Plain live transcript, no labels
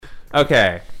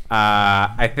Okay.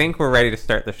 I think we're ready to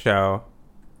start the show.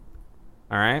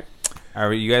 All right.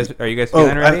 Are you guys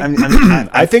feeling ready?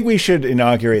 I think we should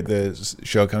inaugurate the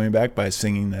show coming back by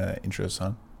singing the intro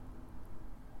song.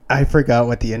 I forgot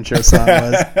what the intro song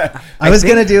was. I was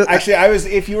gonna do. Actually,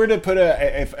 if you were to put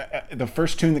the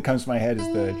first tune that comes to my head is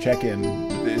the check-in.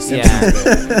 Yeah.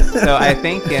 So I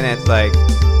think, and it's like.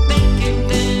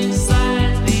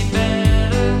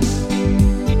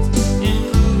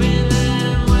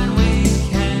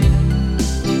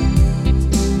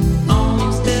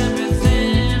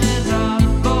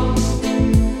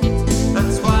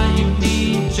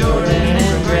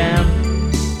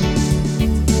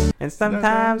 And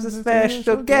sometimes a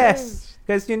special guest,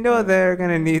 because you know they're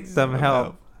going to need some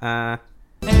help. Hey,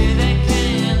 they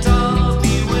can't all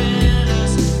be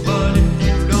winners, but if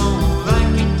you don't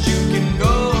like it, you can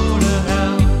go to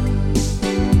hell.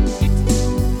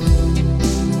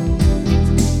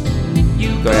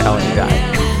 You go to hell and you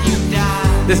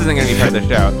die. This isn't going to be part of the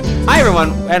show. Hi,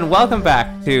 everyone, and welcome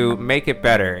back to Make It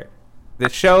Better, the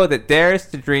show that dares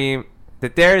to dream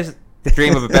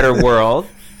of a better world.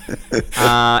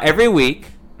 Every week,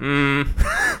 we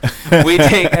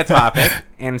take a topic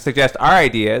and suggest our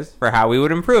ideas for how we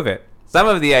would improve it. Some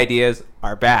of the ideas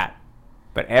are bad,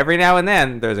 but every now and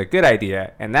then there's a good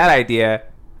idea, and that idea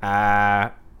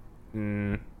it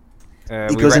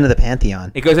goes into the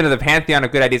pantheon. It goes into the pantheon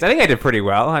of good ideas. I think I did pretty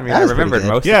well. I mean, I remembered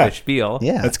most of the spiel.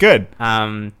 Yeah, that's good.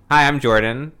 Hi, I'm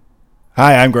Jordan.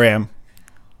 Hi, I'm Graham.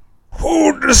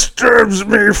 Who disturbs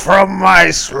me from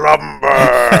my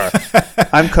slumber?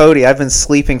 I'm Cody. I've been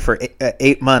sleeping for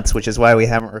 8 months, which is why we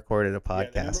haven't recorded a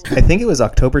podcast. I think it was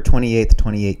October 28th,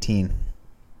 2018.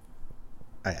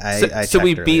 So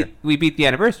we beat the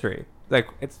anniversary. Like,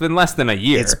 it's been less than a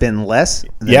year. It's been less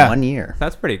than 1 year.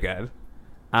 That's pretty good.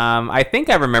 I think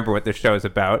I remember what this show is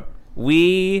about.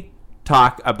 We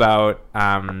talk about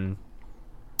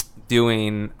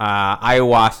doing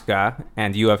ayahuasca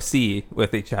and UFC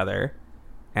with each other,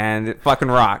 and it fucking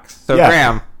rocks. So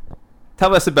Graham,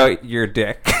 tell us about your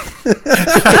dick.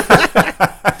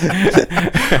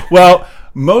 Well,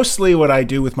 mostly what I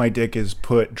do with my dick is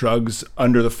put drugs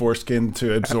under the foreskin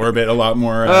to absorb it a lot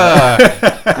more.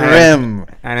 Grim.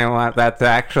 I didn't want that to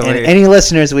actually. And any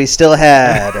listeners we still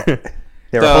had,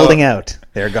 they were holding out.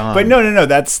 They're gone. But no.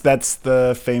 That's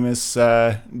the famous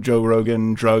Joe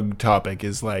Rogan drug topic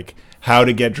is like how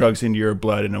to get drugs into your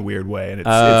blood in a weird way, and it's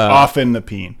often the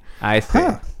peen. I see.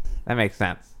 Huh. That makes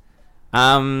sense.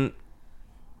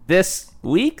 This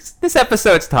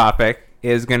episode's topic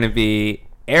is going to be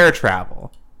air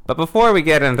travel. But before we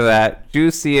get into that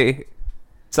juicy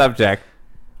subject,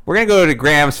 we're going to go to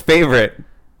Graham's favorite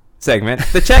segment,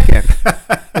 the check-in.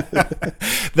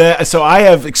 So I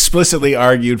have explicitly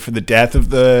argued for the death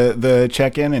of the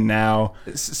check-in, and now.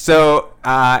 So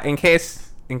in case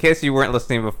you weren't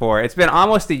listening before, it's been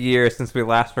almost a year since we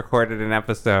last recorded an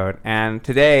episode, and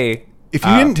today. If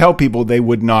you didn't tell people, they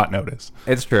would not notice.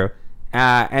 It's true.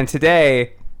 And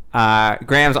today,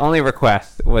 Graham's only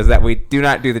request was that we do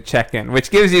not do the check-in, which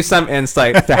gives you some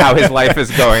insight to how his life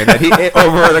is going. That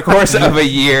over the course of a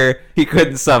year, he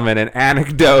couldn't summon an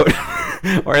anecdote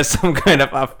or some kind of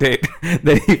update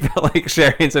that he felt like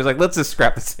sharing. So he's like, let's just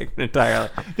scrap the segment entirely.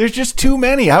 There's just too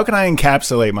many. How can I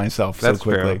encapsulate myself so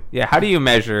quickly? True. Yeah. How do you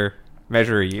measure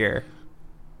a year?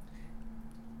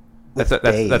 That's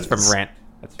from Rent.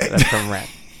 That's from Rent.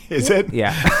 Is it?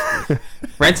 Yeah.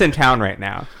 Rent's in town right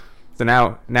now. So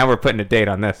now we're putting a date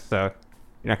on this, so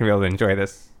you're not going to be able to enjoy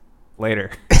this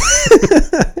later.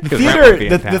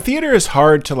 The theater is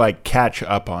hard to like catch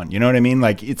up on. You know what I mean?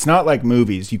 Like, it's not like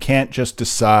movies. You can't just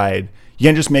decide. You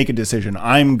can't just make a decision.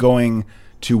 I'm going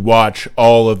to watch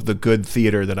all of the good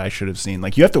theater that I should have seen.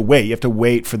 Like, you have to wait. You have to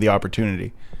wait for the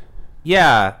opportunity.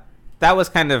 Yeah. That was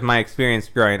kind of my experience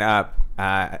growing up.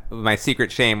 My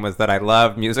secret shame was that I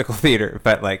love musical theater,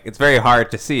 but like it's very hard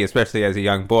to see, especially as a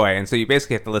young boy. And so you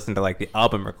basically have to listen to like the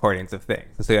album recordings of things.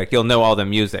 So like you'll know all the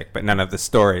music, but none of the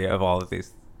story of all of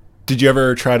these. Did you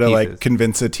ever try to pieces. Like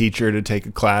convince a teacher to take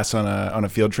a class on a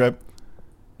field trip?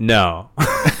 No.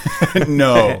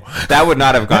 No. That would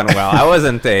not have gone well. I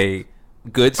wasn't a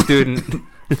good student.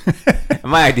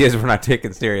 My ideas were not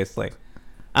taken seriously.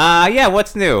 Yeah,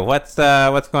 what's new? What's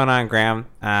going on, Graham?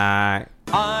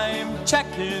 I'm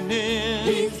checking in.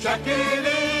 He's checking in.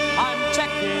 I'm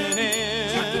checking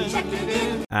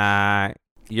in.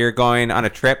 You're going on a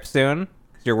trip soon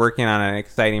because you're working on an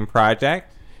exciting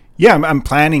project. Yeah, I'm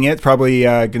planning it. Probably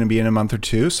going to be in a month or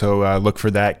two. So look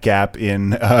for that gap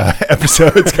in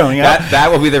episodes coming up.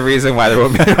 That will be the reason why there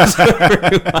won't be an episode for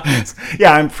 2 months.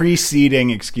 Yeah, I'm preceding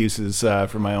excuses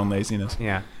for my own laziness.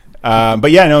 Yeah.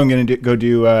 But yeah, no, I'm going to go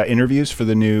do interviews for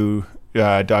the new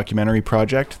documentary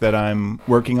project that I'm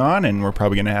working on, and we're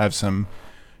probably going to have some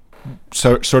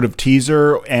sort of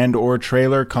teaser and or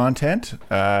trailer content,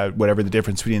 whatever the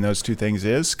difference between those two things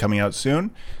is, coming out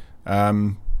soon.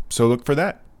 So look for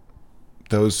that.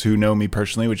 Those who know me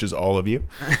personally, which is all of you.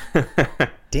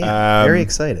 Damn, very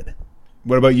excited.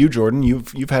 What about you, Jordan?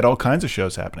 You've had all kinds of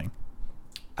shows happening.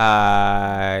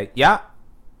 Yeah.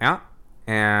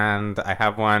 And I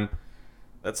have one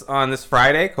that's on this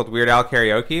Friday called Weird Al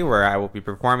Karaoke, where I will be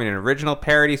performing an original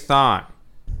parody song.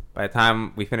 By the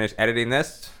time we finish editing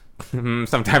this,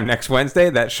 sometime next Wednesday,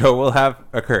 that show will have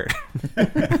occurred.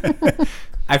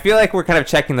 I feel like we're kind of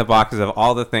checking the boxes of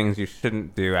all the things you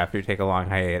shouldn't do after you take a long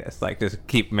hiatus. Like, just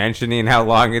keep mentioning how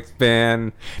long it's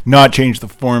been. Not change the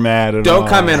format at all. Don't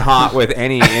come in hot with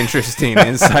any interesting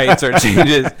insights or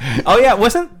changes. Oh, yeah.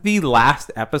 Wasn't the last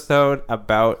episode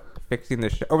about fixing the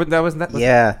show? Or that was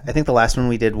Yeah, I think the last one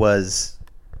we did was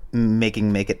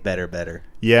making Make It Better.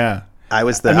 Yeah. I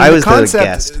was the concept,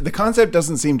 guest. The concept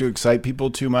doesn't seem to excite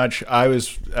people too much. I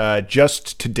was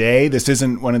just today. This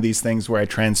isn't one of these things where I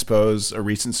transpose a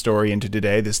recent story into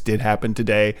today. This did happen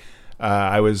today.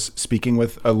 I was speaking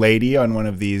with a lady on one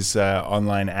of these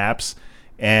online apps,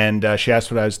 and she asked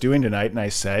what I was doing tonight, and I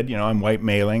said, I'm white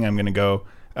mailing. I'm going to go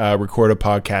record a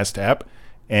podcast app.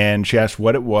 And she asked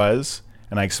what it was,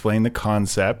 and I explained the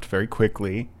concept very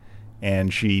quickly,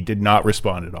 and she did not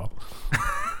respond at all.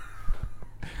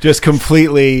 Just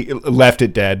completely left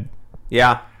it dead.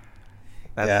 Yeah.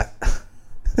 Yeah.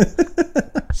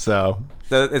 So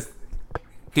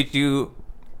could you...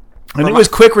 And it was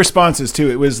quick responses,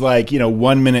 too. It was like,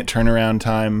 1 minute turnaround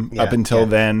time up until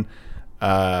then.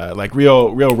 Like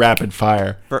real rapid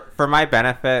fire. For my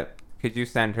benefit, could you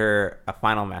send her a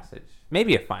final message?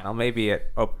 Maybe it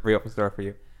reopens the door for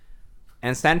you.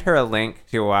 And send her a link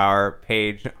to our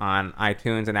page on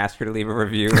iTunes and ask her to leave a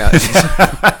review.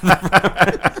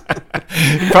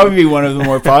 Probably be one of the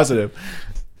more positive.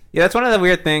 Yeah, that's one of the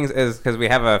weird things is because we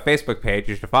have a Facebook page.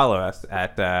 You should follow us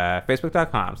at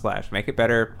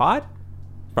facebook.com/makeitbetterpod.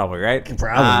 Probably, right?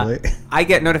 Probably. I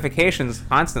get notifications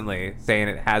constantly saying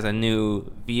it has a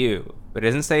new view, but it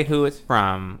doesn't say who it's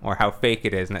from or how fake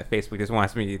it is, and that Facebook just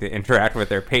wants me to interact with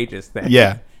their pages thing.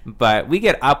 Yeah. But we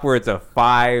get upwards of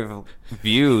 5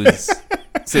 views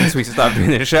since we stopped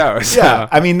doing the show. So. Yeah,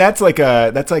 I mean that's like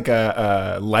a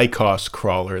Lycos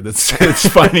crawler that's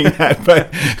finding that.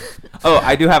 But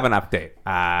I do have an update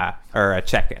or a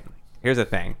check-in. Here's the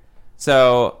thing.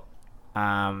 So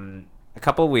a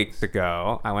couple weeks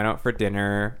ago, I went out for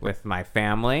dinner with my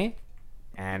family,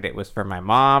 and it was for my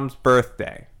mom's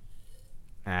birthday.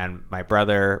 And my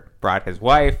brother brought his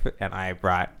wife, and I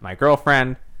brought my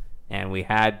girlfriend. And we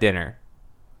had dinner.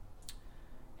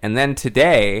 And then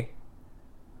today,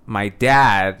 my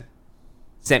dad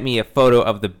sent me a photo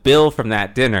of the bill from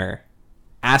that dinner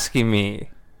asking me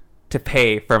to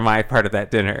pay for my part of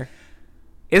that dinner.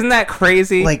 Isn't that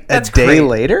crazy? Like That's a day crazy.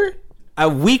 later?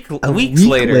 Weeks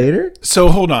later. So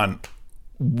hold on.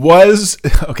 Was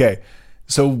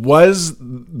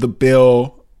the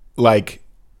bill like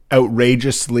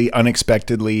outrageously,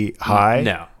 unexpectedly high?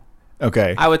 No.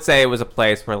 Okay. I would say it was a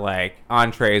place where like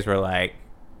entrees were like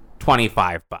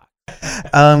 $25.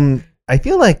 I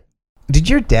feel like, did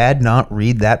your dad not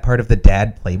read that part of the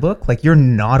dad playbook? Like, you're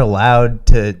not allowed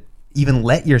to even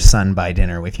let your son buy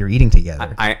dinner if you're eating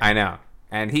together. I know.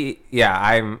 And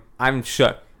I'm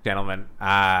shook, gentlemen.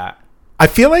 I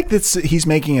feel like he's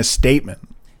making a statement.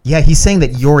 Yeah, he's saying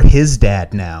that you're his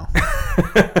dad now.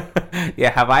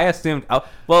 Yeah, have I assumed? Oh,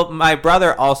 well, my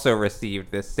brother also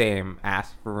received this same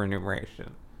ask for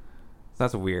remuneration. So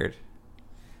that's weird.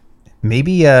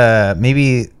 Maybe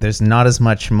there's not as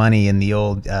much money in the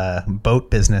old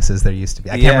boat business as there used to be.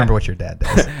 I can't remember what your dad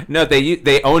does. No,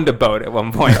 they owned a boat at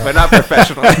one point, but not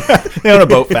professionally. They own a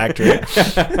boat factory.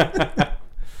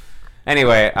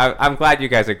 Anyway, I'm glad you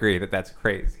guys agree that that's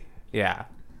crazy. Yeah.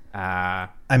 I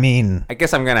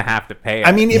guess I'm gonna have to pay it.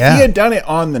 I mean, if he had done it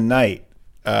on the night,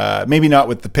 maybe not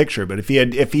with the picture, but if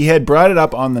he had brought it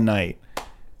up on the night,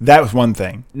 that was one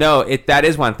thing. No, that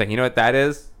is one thing. You know what that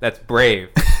is? That's brave.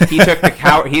 He took the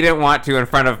cow. He didn't want to in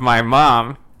front of my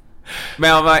mom.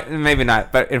 Well, maybe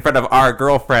not, but in front of our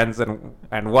girlfriends and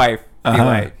wife. Be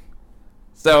like,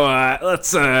 so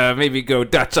let's maybe go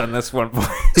Dutch on this one, boy.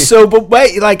 So, but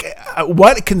wait, like,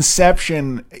 what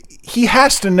conception? He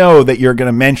has to know that you're going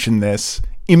to mention this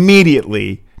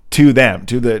immediately to them,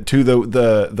 to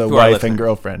the wife and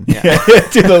girlfriend,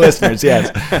 to the listeners. Yes.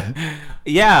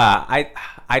 Yeah,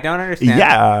 I don't understand.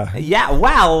 Yeah.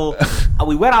 Well,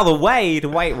 we went all the way to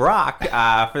White Rock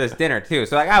for this dinner too.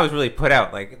 So like, I was really put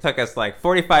out. Like, it took us like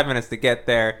 45 minutes to get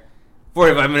there.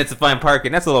 45 minutes to find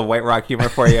parking. That's a little White Rock humor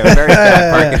for you. Very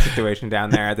bad parking situation down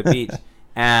there at the beach.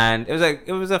 And it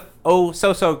was a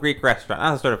so Greek restaurant.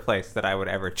 Not the sort of place that I would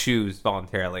ever choose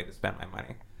voluntarily to spend my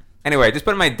money. Anyway, just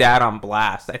putting my dad on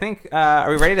blast. I think, are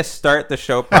we ready to start the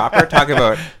show proper? Talk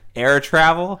about air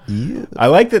travel? Yeah. I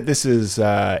like that this is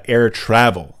air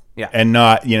travel. Yeah. And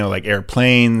not, like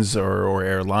airplanes or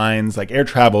airlines, like air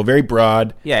travel, very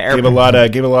broad. Yeah, give a lot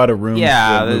of room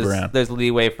Yeah, to move around. there's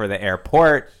leeway for the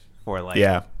airport, for like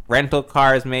Yeah. rental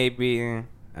cars maybe,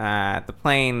 the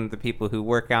plane, the people who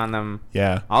work on them.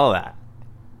 Yeah. All of that.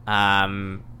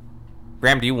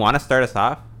 Graham, do you want to start us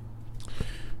off?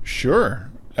 Sure.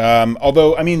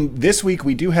 Although, I mean, this week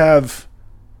we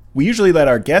usually let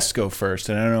our guests go first,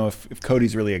 and I don't know if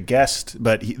Cody's really a guest,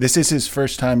 but this is his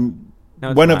first time. No,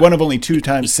 it's one not. of only 2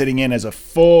 times sitting in as a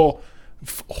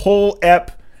whole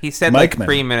ep. He said Mic like man.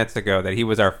 3 minutes ago that he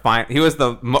was our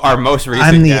most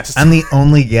recent guest. I'm the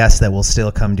only guest that will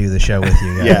still come do the show with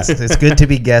you guys. Yeah. It's good to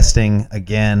be guesting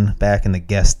again, back in the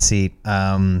guest seat.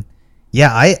 I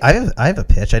have a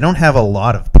pitch. I don't have a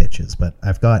lot of pitches, but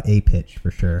I've got a pitch for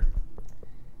sure.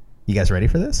 You guys ready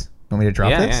for this? Want me to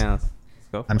drop this? Yeah, let's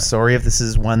go. I'm sorry if this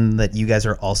is one that you guys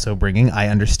are also bringing. I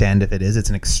understand if it is. It's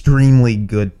an extremely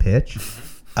good pitch.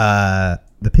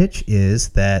 The pitch is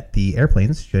that the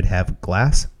airplanes should have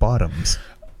glass bottoms.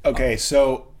 Okay,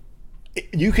 so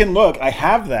you can look. I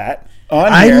have that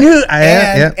on I here. knew-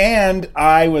 and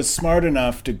I was smart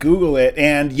enough to Google it,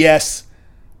 and yes,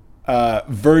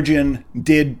 Virgin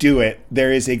did do it.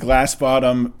 There is a glass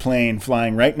bottom plane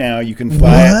flying right now. You can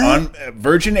fly it on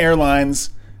Virgin Airlines.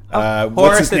 What's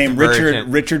course his name? it's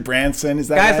Virgin. Richard Branson. Is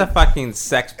that Guy's guy? a fucking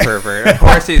sex pervert. Of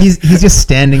course he's He's just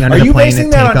standing under Are the you plane basing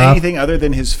at that on takeoff. anything other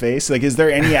than his face? Like, is there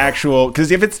any actual?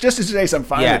 Because if it's just his face, I'm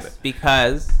fine yes, with it.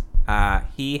 because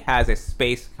he has a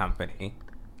space company,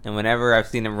 and whenever I've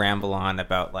seen him ramble on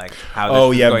about like how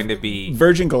this is going to be,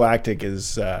 Virgin Galactic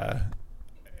is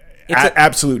It's a-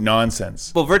 absolute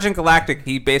nonsense. well, Virgin Galactic,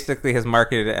 he basically has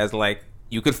marketed it as like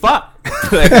you could fuck.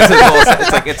 Like, that's his whole,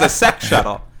 it's like it's a sex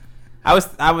shuttle. I was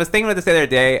thinking about this the other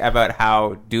day about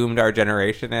how doomed our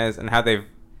generation is, and how they've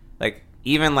like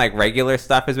even like regular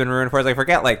stuff has been ruined for us. Like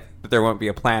forget like that there won't be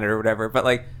a planet or whatever, but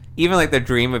like even like the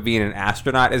dream of being an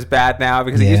astronaut is bad now,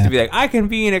 because it used Yeah. to be like I can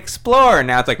be an explorer.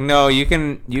 Now it's like no, you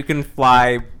can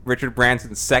fly Richard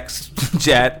Branson's sex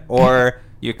jet, or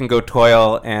you can go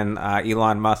toil in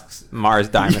Elon Musk's Mars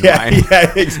diamond mine.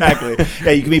 Yeah, exactly.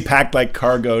 Yeah, you can be packed like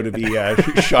cargo to be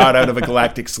shot out of a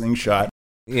galactic slingshot.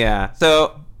 Yeah.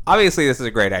 So obviously this is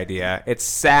a great idea. It's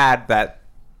sad that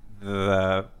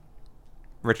the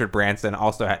Richard Branson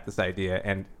also had this idea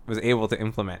and was able to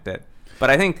implement it. But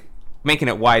I think making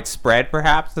it widespread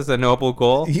perhaps is a noble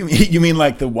goal. You mean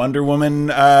like the Wonder Woman,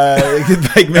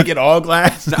 like make it all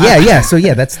glass? Yeah. So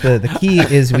that's the key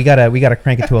is we gotta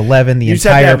crank it to 11. The You just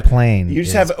have to entire have- plane. You just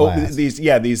is have glass.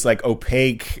 these like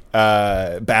opaque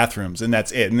bathrooms, and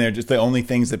that's it. And they're just the only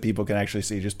things that people can actually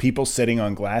see. Just people sitting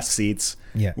on glass seats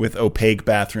Yeah. with opaque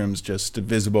bathrooms, just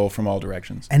visible from all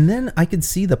directions. And then I could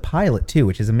see the pilot too,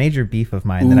 which is a major beef of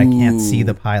mine that I can't see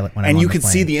the pilot when I'm And on you the could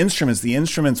see plane. the instruments. The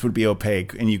instruments would be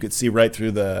opaque, and you could see right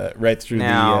through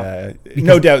Now-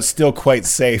 no doubt still quite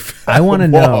safe. I want to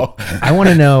wall. know. I want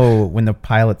to know when the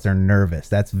pilots are nervous.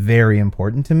 That's very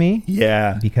important to me.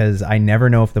 Yeah. Because I never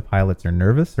know if the pilots are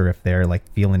nervous or if they're like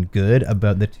feeling good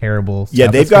about the terrible stuff Yeah,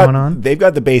 they've that's got going on. they've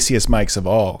got the bassiest mics of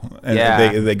all, and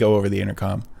Yeah. they go over the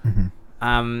intercom.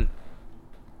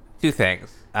 Two things.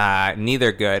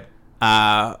 Neither good.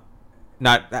 I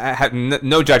have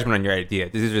no judgment on your idea.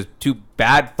 These are just two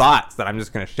bad thoughts that I'm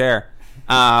just going to share.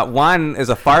 One is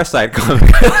a Far Side comic,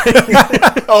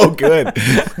 Oh, good.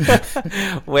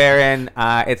 wherein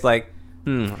it's like,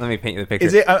 let me paint you the picture.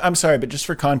 Is it? I'm sorry, but just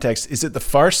for context, is it the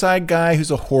Far Side guy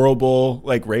who's a horrible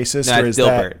like racist, No, or it's is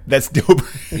Dilbert. that's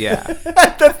Dilbert? Yeah.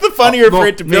 That's the funnier for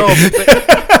it to be. No,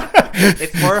 but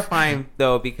it's horrifying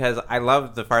though, because I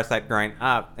loved the Far Side growing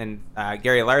up, and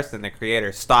Gary Larson, the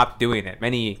creator, stopped doing it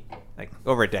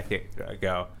over a decade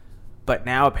ago. But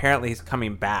now apparently he's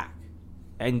coming back,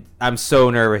 and I'm so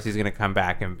nervous he's gonna come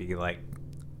back and be like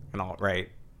an alt-right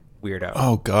weirdo,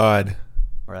 Oh God.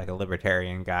 or like a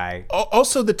libertarian guy.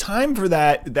 Also, the time for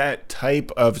that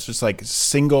type of just like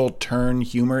single turn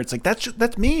humor, it's like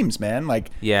that's memes, man.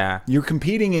 Like Yeah. you're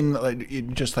competing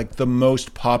in just like the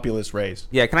most populous race.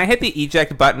 Yeah, can I hit the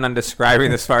eject button on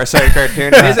describing this Far Side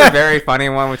cartoon? It is a very funny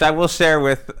one, which I will share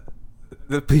with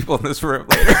the people in this room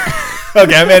later.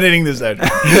 Okay, I'm editing this out.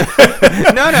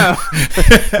 No.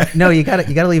 No, you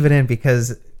gotta leave it in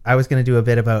because I was gonna do a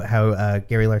bit about how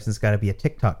Gary Larson's got to be a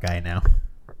TikTok guy now.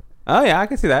 Oh, yeah, I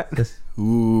can see that. This-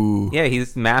 Ooh. Yeah,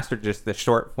 he's mastered just the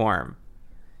short form.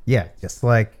 Yeah, just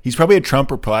like He's probably a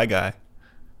Trump reply guy.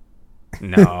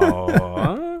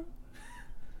 No.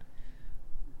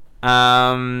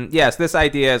 Yes, this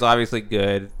idea is obviously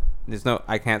good.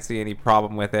 I can't see any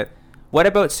problem with it. What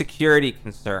about security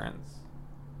concerns?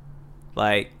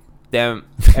 Like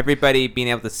everybody being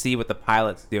able to see what the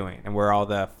pilot's doing and where all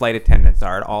the flight attendants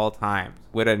are at all times.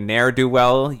 Would a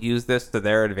ne'er-do-well use this to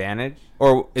their advantage?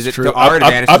 Or is it True. to our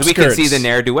advantage because we can Upskirts. see the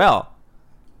ne'er-do-well?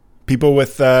 People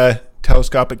with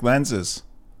telescopic lenses.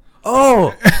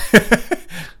 Oh!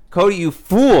 Cody, you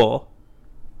fool.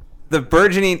 The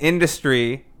burgeoning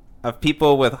industry of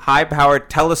people with high-powered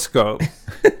telescopes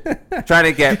trying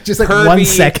to get Just like 1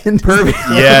 second.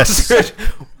 Yes.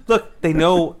 Look, they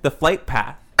know the flight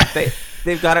path.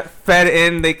 They've got it fed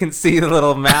in. They can see the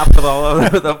little map with all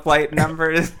of the flight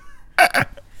numbers.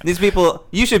 These people,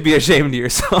 you should be ashamed of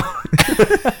yourself.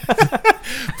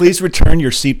 Please return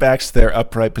your seat backs to their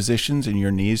upright positions and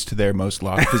your knees to their most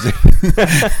locked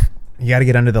positions. you got to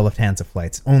get under the Lufthansa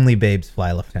flights. Only babes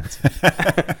fly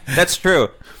Lufthansa. That's true.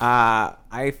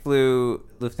 I flew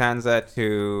Lufthansa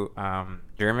to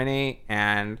Germany,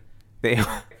 and they...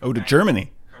 Oh, to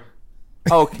Germany.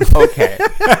 Okay.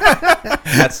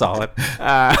 That's solid.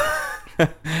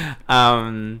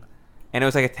 And it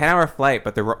was like a 10-hour flight,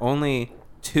 but there were only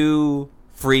 2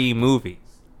 free movies,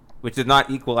 which did not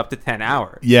equal up to 10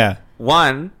 hours. Yeah.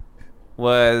 One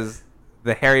was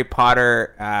the Harry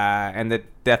Potter and the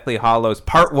Deathly Hallows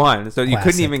Part 1, so you couldn't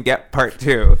Classic. even get Part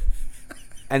 2.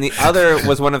 And the other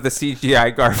was one of the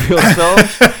CGI Garfield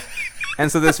films.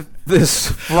 And so this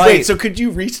flight... Wait, so could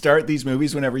you restart these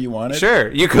movies whenever you wanted?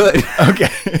 Sure, you could.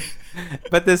 Okay.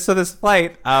 But this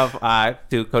flight of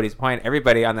to Cody's point,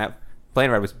 everybody on that plane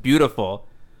ride was beautiful.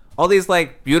 All these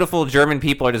like beautiful German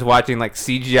people are just watching like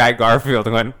CGI Garfield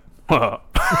and going, "Whoa."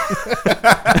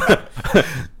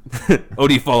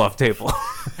 Odie fall off table.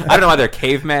 I don't know why they're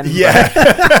cavemen. Yeah.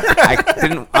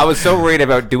 I was so worried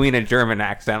about doing a German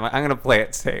accent. I'm like, I'm gonna play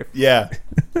it safe. Yeah.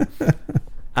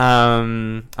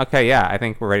 Okay, yeah, I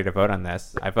think we're ready to vote on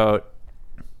this. I vote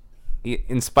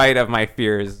in spite of my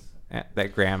fears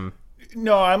that Graham...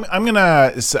 No,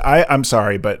 I'm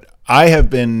sorry, but I have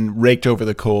been raked over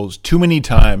the coals too many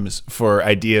times for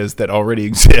ideas that already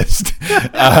exist.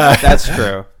 That's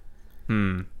true.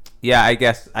 Yeah, I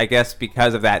guess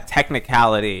because of that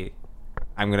technicality,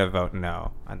 I'm going to vote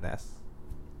no on this.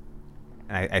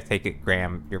 And I take it,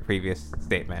 Graham, your previous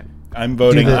statement. I'm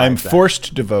voting. Do the- I'm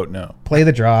forced to vote no. Play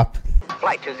the drop.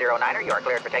 Flight 209er, you are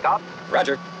cleared for takeoff.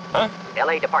 Roger. Huh?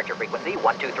 LA departure frequency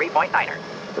 123.9er.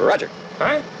 Roger.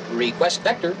 Huh? Request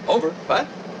vector. Over. What?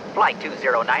 Flight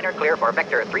 209er, clear for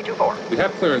vector 324. We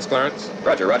have clearance, Clarence.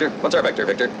 Roger, Roger. What's our vector,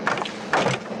 Victor?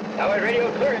 Tower radio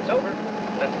clearance over.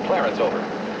 That's Clarence, over.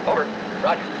 Over.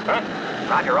 Roger. Huh?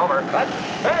 Roger, over. What?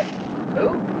 Hey!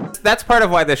 Who? That's part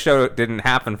of why this show didn't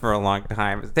happen for a long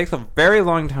time. It takes a very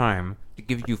long time to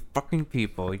give you fucking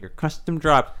people your custom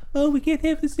drops. Oh, we can't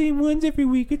have the same ones every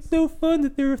week. It's so fun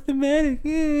that they're thematic.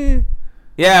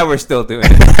 Yeah, we're still doing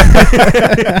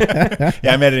it.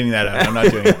 Yeah, I'm editing that out. I'm not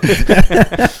doing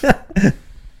it.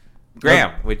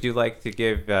 Graham, would you like to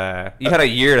give... you had a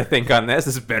year to think on this.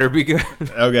 This better be good.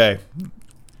 Okay.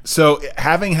 So,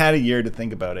 having had a year to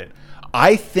think about it,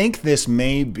 I think this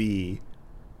may be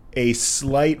a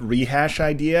slight rehash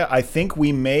idea. I think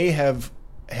we may have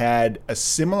had a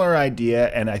similar idea,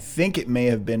 and I think it may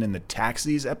have been in the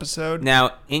Taxis episode.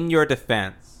 Now, in your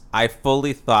defense, I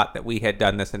fully thought that we had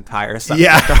done this entire subject.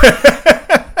 Yeah.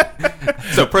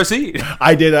 So proceed.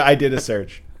 I did a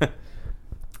search.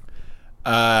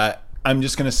 I'm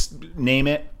just going to name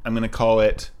it. I'm going to call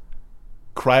it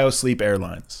Cryosleep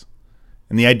Airlines.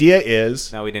 And the idea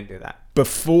is... No, we didn't do that.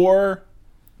 Before,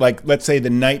 like, let's say the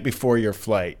night before your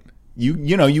flight,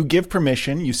 you give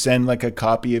permission, you send like a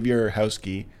copy of your house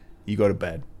key, you go to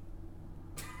bed.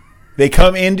 They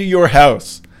come into your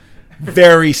house,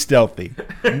 very stealthy,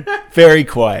 very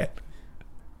quiet,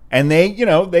 and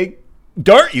they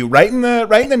dart you right in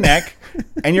the neck,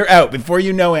 and you're out before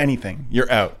you know anything. You're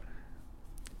out.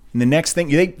 And the next thing,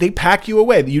 they pack you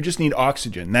away. You just need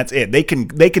oxygen. That's it. They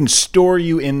can store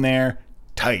you in there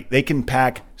tight. They can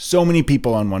pack so many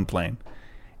people on one plane.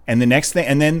 And the next thing,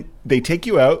 and then they take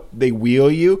you out, they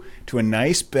wheel you to a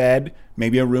nice bed,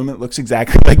 maybe a room that looks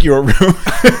exactly like your room.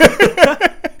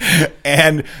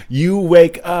 And you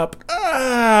wake up,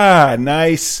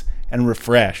 nice and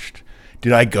refreshed.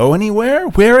 Did I go anywhere?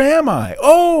 Where am I?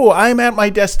 Oh, I'm at my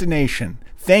destination.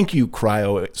 Thank you,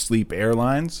 Cryosleep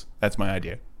Airlines. That's my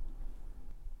idea.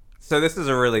 So this is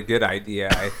a really good idea,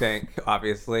 I think,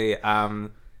 obviously.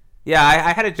 Yeah,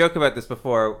 I had a joke about this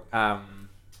before,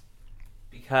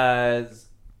 because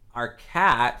our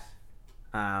cat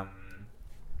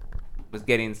was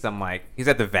getting some, like, he's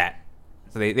at the vet.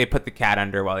 So they put the cat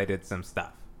under while they did some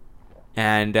stuff.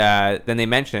 And then they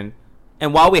mentioned,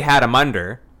 and while we had him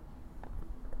under,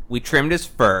 we trimmed his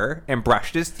fur and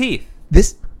brushed his teeth.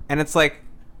 And it's like,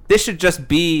 this should just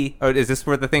be... Oh, is this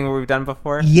where the thing where we've done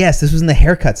before? Yes, this was in the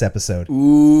haircuts episode.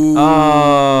 Ooh.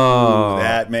 Oh.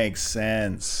 That makes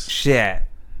sense. Shit.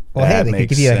 Well, hey, That they could makes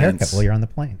give you a sense. haircut while you're on the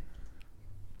plane.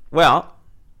 Well,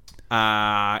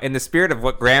 in the spirit of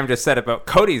what Graham just said about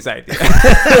Cody's idea...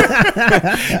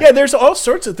 Yeah, there's all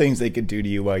sorts of things they could do to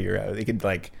you while you're out. They could,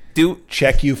 like...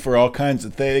 check you for all kinds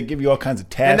of things. They give you all kinds of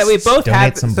tests. And that we both Donate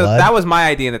had... some So blood. that was my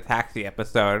idea in the taxi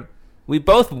episode. We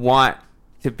both want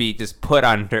to be just put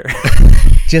under.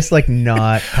 Just like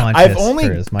not conscious. I've for only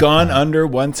as much gone time. under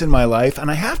once in my life,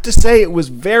 and I have to say it was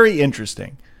very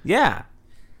interesting. Yeah.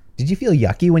 Did you feel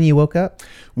yucky when you woke up?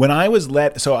 When I was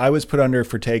I was put under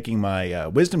for taking my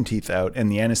wisdom teeth out,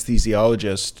 and the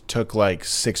anesthesiologist took like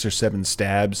 6 or 7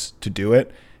 stabs to do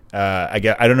it. I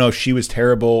don't know if she was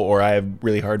terrible or I have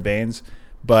really hard veins,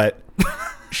 but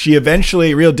she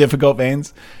eventually, real difficult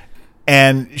veins,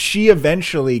 and she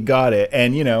eventually got it.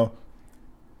 And you know,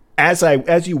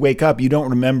 as you wake up, you don't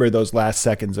remember those last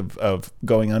seconds of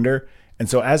going under. And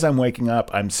so as I'm waking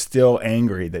up, I'm still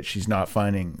angry that she's not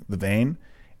finding the vein.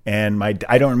 And I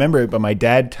don't remember it, but my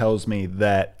dad tells me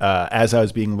that as I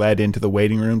was being led into the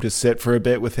waiting room to sit for a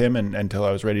bit with him until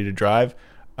I was ready to drive,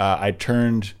 I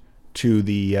turned to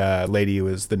the lady who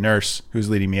was the nurse who was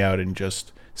leading me out and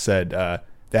just said,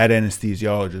 that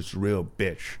anesthesiologist is a real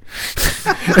bitch.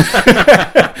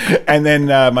 And then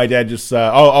my dad just,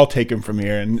 I'll take him from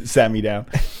here, and sat me down.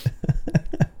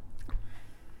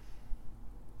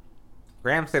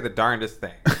 Graham say the darndest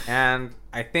thing. And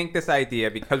I think this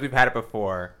idea, because we've had it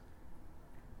before,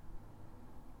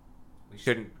 we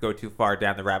shouldn't go too far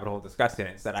down the rabbit hole discussing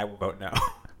it. Instead, I will vote no.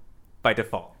 By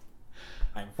default.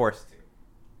 I'm forced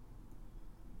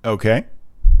to. Okay.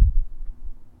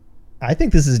 I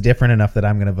think this is different enough that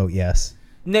I'm going to vote yes.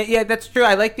 No, yeah, that's true.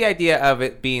 I like the idea of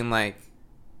it being like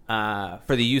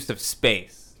for the use of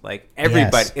space. Like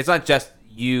everybody, Yes. It's not just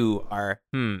you are,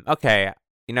 okay.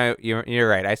 You know, you're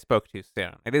right. I spoke too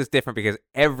soon. It is different because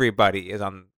everybody is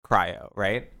on cryo,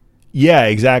 right? Yeah,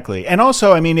 exactly. And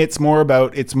also, I mean, it's more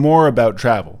about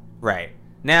travel. Right.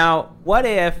 Now, what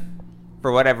if,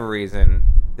 for whatever reason,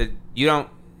 that you don't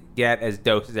get as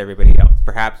dosed as everybody else?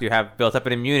 Perhaps you have built up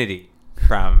an immunity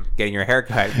from getting your hair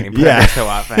cut and getting put under so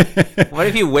often. What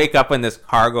if you wake up in this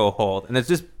cargo hold and there's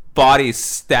just bodies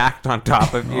stacked on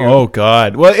top of you? Oh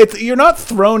God! Well, you're not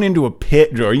thrown into a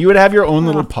pit, Joe. You would have your own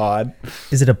little pod.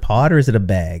 Is it a pod or is it a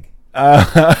bag?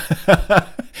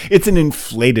 It's an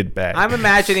inflated bag. I'm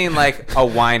imagining like a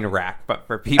wine rack, but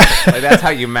for people. Like, that's how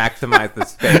you maximize the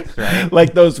space, right?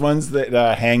 Like those ones that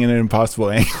hang in an impossible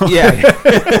angle.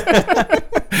 Yeah.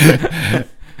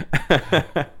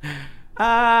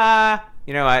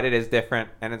 You know what? It is different,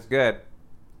 and it's good.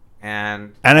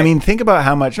 And I mean, think about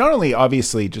how much, not only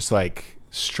obviously just like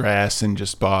stress and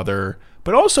just bother,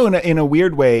 but also in a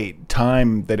weird way,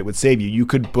 time that it would save you. You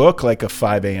could book like a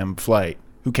 5 a.m. flight.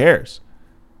 Who cares?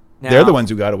 now, They're the ones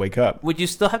who got to wake up. Would you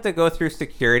still have to go through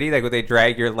security? Like, would they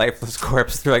drag your lifeless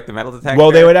corpse through like the metal detector?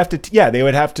 Well, they would have to. They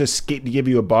would have to give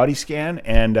you a body scan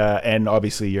and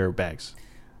obviously your bags.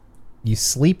 You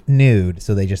sleep nude,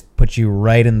 so they just put you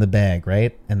right in the bag,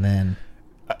 right? And then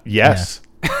Yes.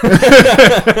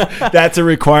 That's a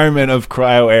requirement of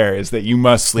Cryo Air, is that you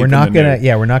must sleep. we're not in the gonna. nude.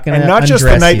 Yeah, we're not gonna. And not just the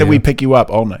undress night that you. we pick you up,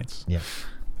 all nights. Yeah.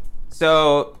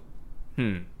 So,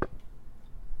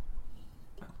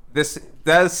 this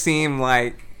does seem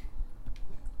like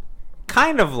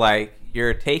kind of like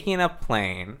you're taking a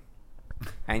plane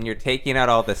and you're taking out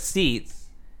all the seats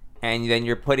and then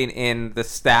you're putting in the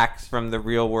stacks from the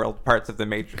real world parts of the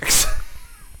Matrix.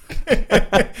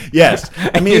 Yes,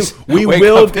 I mean just we wake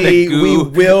will up in a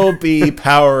be goo.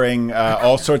 powering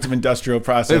all sorts of industrial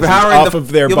processes Powering off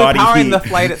of their you'll body be powering heat. the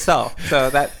flight itself, so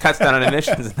that cuts down on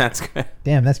emissions, and that's good.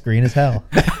 Damn, that's green as hell.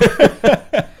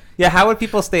 Yeah, how would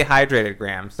people stay hydrated,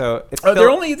 Graham? So it's They're still-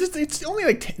 only it's only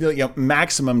like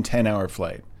maximum 10-hour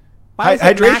flight. Why is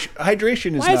it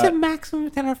Hydration is Why is not. it maximum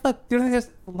 10-hour flight? Do you think there's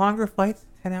longer flights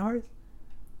than 10 hours?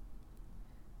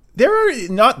 There are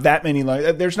not that many.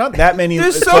 There's not that many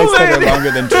There's flights so that are many.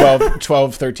 longer than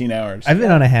 12, 13 hours. I've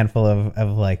been on a handful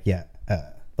of like, the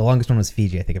longest one was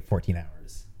Fiji, I think, at 14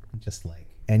 hours. Just like,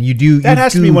 and you do. That you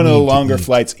has to do be one of the need to longer eat.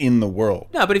 flights in the world.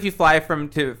 No, but if you fly from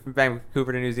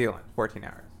Vancouver to New Zealand, 14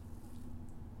 hours.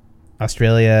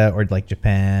 Australia or like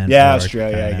Japan. Yeah, or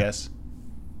Australia, I China. guess.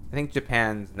 I think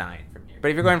Japan's 9 from here. But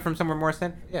if you're going from somewhere more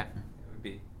central, yeah, it would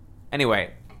be.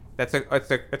 Anyway, that's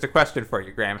a question for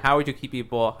you, Graham. How would you keep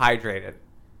people hydrated?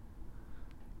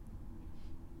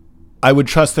 I would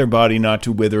trust their body not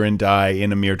to wither and die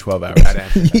in a mere 12 hours.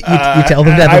 You tell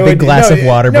them to have a big glass of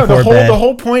water before bed. The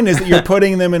whole point is that you're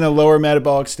putting them in a lower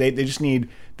metabolic state. They just need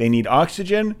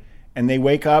oxygen, and they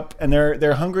wake up and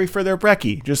they're hungry for their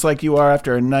brekkie, just like you are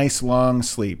after a nice long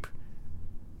sleep.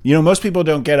 You know, most people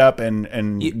don't get up and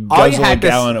guzzle a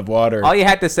gallon of water. All you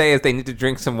had to say is they need to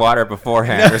drink some water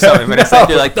beforehand or something. But instead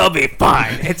you're like, they'll be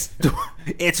fine.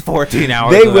 It's 14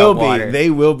 hours. They will water. be. They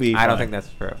will be. I don't think that's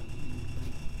true.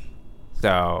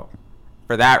 So,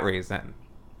 for that reason,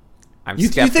 I'm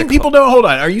skeptical. You think people don't? Hold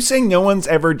on. Are you saying no one's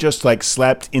ever just like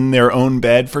slept in their own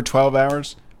bed for 12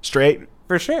 hours straight?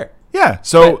 For sure. Yeah.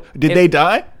 So did they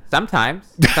die? Sometimes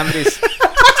somebody's.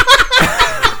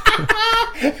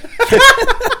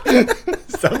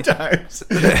 Sometimes.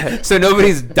 So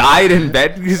nobody's died in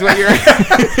bed is what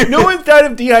you're. No one's died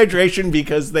of dehydration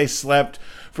because they slept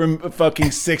from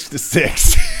fucking 6 to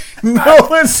 6. No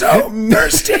one's so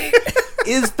thirsty.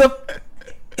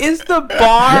 Is the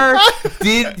bar?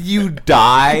 Did you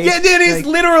die? Yeah, it is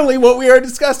literally what we are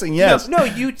discussing. Yes. No.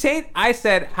 I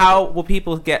said, how will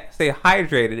people stay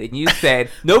hydrated? And you said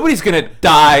nobody's gonna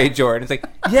die, Jordan. It's like,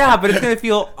 yeah, but it's gonna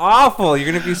feel awful.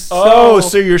 You're gonna be so. Oh,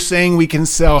 so you're saying we can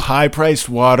sell high-priced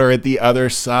water at the other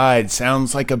side?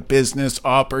 Sounds like a business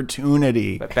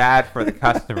opportunity. But bad for the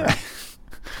customer.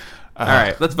 All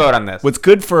right, let's vote on this. What's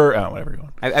good for whatever you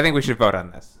want. I think we should vote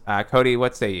on this. Cody,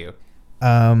 what say you?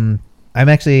 I'm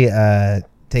actually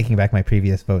taking back my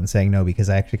previous vote and saying no because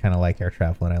I actually kind of like air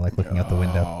travel and I like looking out the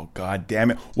window. Oh, God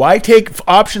damn it. Why take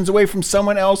options away from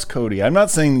someone else, Cody? I'm not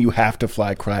saying you have to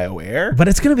fly cryo air. But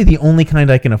it's going to be the only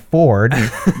kind I can afford.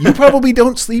 You probably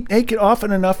don't sleep naked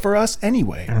often enough for us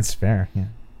anyway. That's fair, yeah.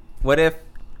 What if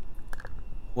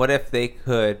they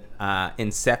could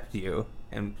incept you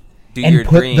and do And your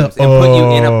put dreams the- and put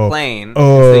you in a plane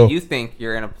so you think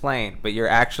you're in a plane, but you're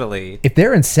actually... If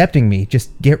they're incepting me, just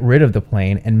get rid of the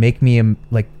plane and make me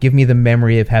give me the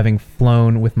memory of having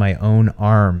flown with my own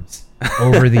arms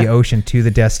over the ocean to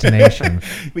the destination.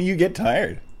 But you get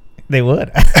tired. They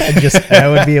would.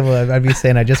 I'd be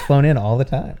saying I just flown in all the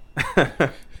time.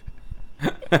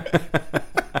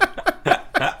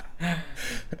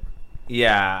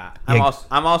 Yeah,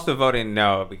 I'm also voting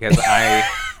no because I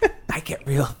get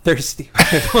real thirsty.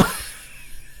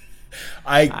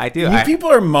 I do. You people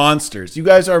are monsters. You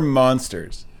guys are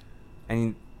monsters.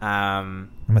 And I'm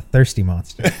a thirsty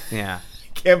monster. yeah.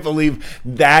 Can't believe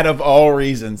that of all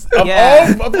reasons, of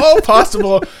all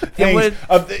possible things.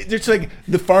 There's like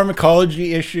the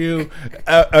pharmacology issue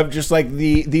of just like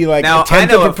the like now, a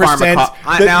tenth of a percent,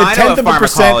 the tenth of a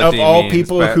percent of all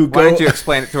people who go. Why don't you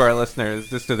explain it to our listeners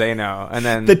just so they know? And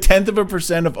then the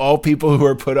 10% of all people who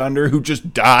are put under who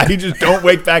just die, just don't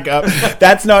wake back up.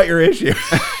 That's not your issue.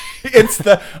 It's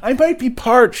I might be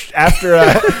parched after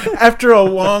a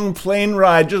long plane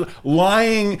ride, just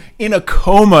lying in a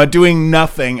coma doing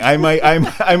nothing. I might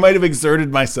have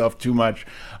exerted myself too much.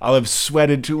 I'll have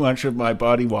sweated too much of my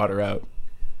body water out.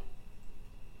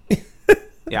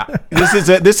 yeah,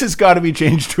 this has got to be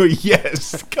changed to a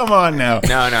yes. Come on now.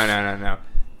 No.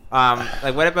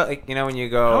 Like what about when you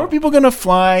go? How are people gonna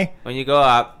fly when you go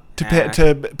up to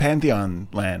Pantheon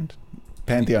Land,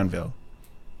 Pantheonville?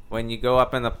 When you go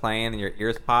up in the plane and your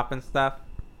ears pop and stuff,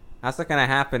 how's that gonna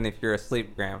happen if you're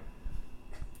asleep, Graham?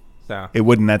 So it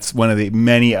wouldn't. That's one of the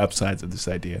many upsides of this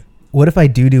idea. What if I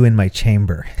do in my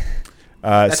chamber?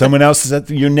 Someone else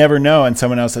you never know, and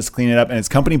someone else has to clean it up, and it's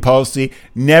company policy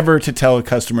never to tell a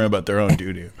customer about their own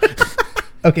doo-doo.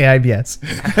 Okay, I'm yes.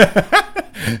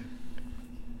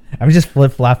 I'm just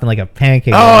flip-flopping like a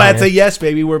pancake. Oh, that's a yes,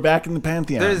 baby. We're back in the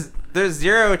Pantheon. There's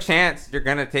zero chance you're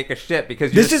gonna take a shit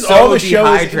because you're this is so all the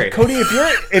dehydrated. shows. Cody,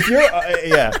 if you're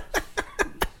yeah,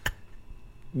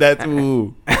 that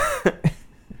ooh,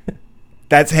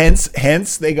 that's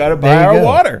hence they gotta buy our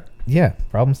water. Yeah,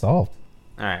 problem solved.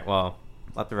 All right, well,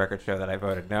 let the record show that I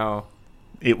voted no.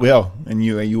 It will, and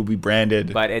you will be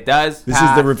branded. But it does. This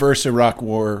pass. is the reverse Iraq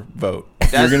War vote. You're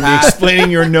does going to be pass. explaining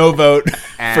your no vote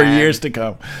for years to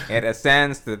come. It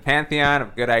ascends to the pantheon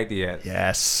of good ideas.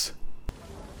 Yes.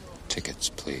 Tickets,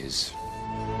 please.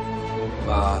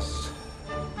 Boss.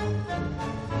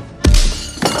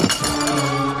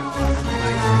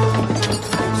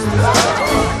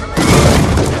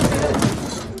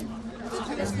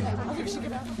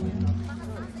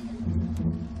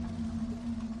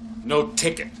 No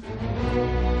ticket.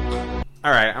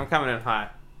 All right, I'm coming in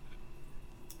hot.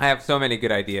 I have so many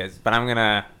good ideas, but I'm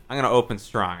gonna open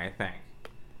strong, I think.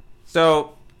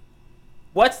 So,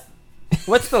 what's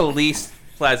the least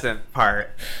pleasant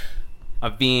part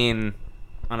of being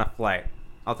on a flight?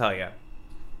 I'll tell you.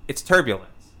 It's turbulence.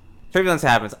 Turbulence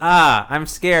happens. I'm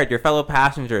scared. Your fellow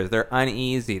passengers, they're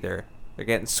uneasy. They're They're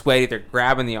getting sweaty. They're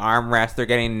grabbing the armrest. They're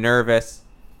getting nervous.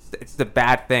 It's the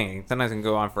bad thing. Sometimes it can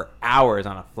go on for hours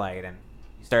on a flight, and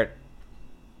you start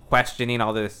questioning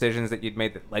all the decisions that you'd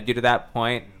made that led you to that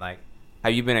point, and like,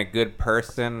 have you been a good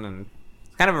person? And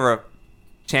it's kind of a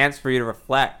chance for you to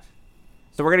reflect.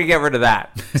 So we're gonna get rid of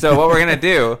that. So what we're gonna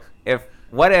do,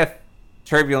 what if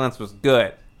turbulence was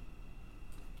good?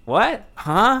 What?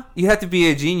 Huh? You have to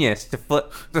be a genius to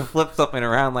flip something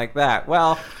around like that.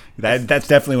 Well, that's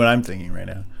definitely what I'm thinking right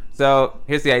now. So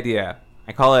here's the idea.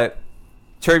 I call it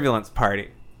Turbulence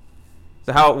Party.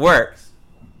 So how it works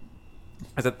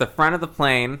is at the front of the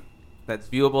plane that's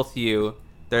viewable to you,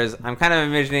 I'm kind of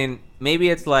envisioning, maybe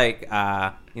it's like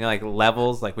like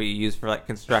levels like what you use for like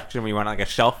construction where you want like a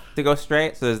shelf to go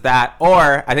straight. So there's that.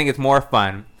 Or I think it's more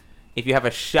fun if you have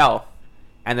a shelf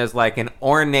and there's like an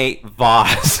ornate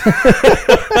vase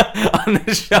on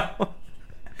the shelf.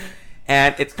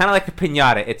 And it's kind of like a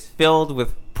piñata. It's filled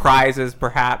with prizes,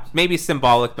 perhaps, maybe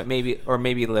symbolic, but maybe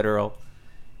literal.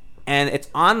 And it's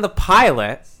on the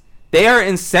pilots. They are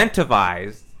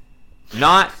incentivized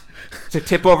not to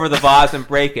tip over the vase and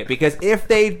break it, because if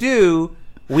they do,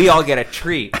 we all get a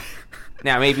treat.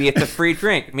 Now, maybe it's a free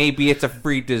drink. Maybe it's a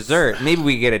free dessert. Maybe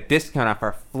we get a discount off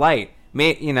our flight.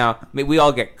 Maybe we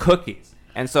all get cookies.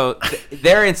 And so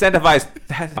they're incentivized.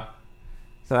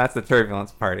 So that's the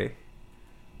Turbulence Party.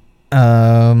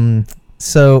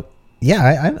 So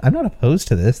yeah, I'm not opposed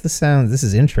to this. This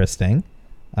is interesting.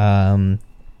 I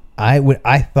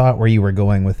thought where you were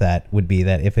going with that would be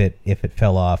that if it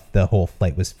fell off, the whole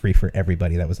flight was free for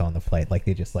everybody that was on the flight. Like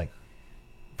they just like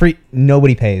free,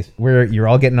 nobody pays. You're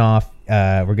all getting off.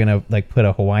 We're gonna like put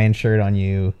a Hawaiian shirt on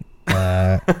you.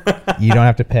 You don't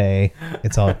have to pay.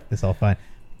 It's all fine.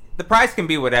 The price can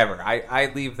be whatever.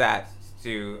 I leave that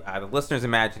to the listener's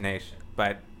imagination,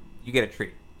 but you get a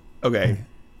treat. Okay,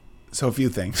 so a few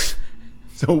things.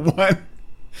 So one,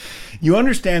 you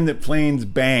understand that planes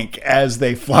bank as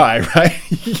they fly, right?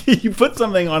 You put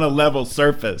something on a level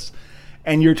surface,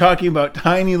 and you're talking about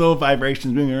tiny little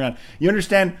vibrations moving around. You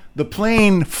understand the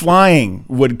plane flying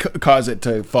would cause it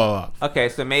to fall off. Okay,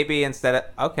 so maybe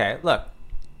look,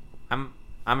 I'm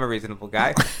a reasonable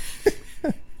guy.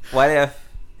 What if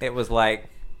it was like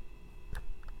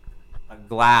a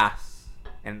glass,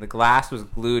 and the glass was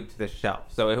glued to the shelf?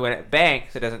 So when it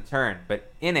banks, it doesn't turn,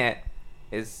 but in it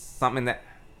is something that...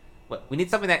 We need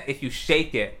something that if you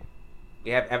shake it,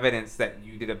 we have evidence that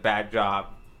you did a bad job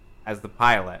as the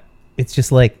pilot. It's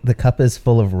just like the cup is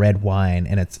full of red wine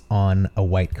and it's on a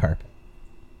white carpet.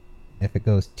 If it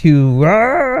goes too...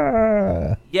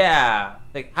 Yeah.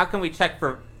 Like, how can we check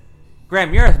for...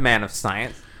 Graham, you're a man of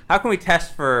science. How can we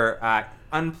test for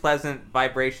unpleasant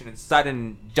vibration and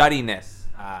sudden juddiness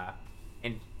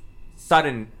and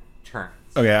sudden turns?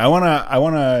 Okay, I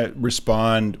wanna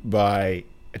respond by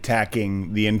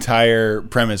attacking the entire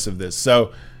premise of this.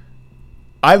 So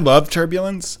I love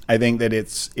turbulence. I think that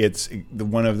it's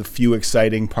one of the few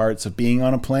exciting parts of being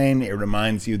on a plane. It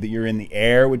reminds you that you're in the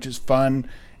air, which is fun,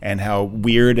 and how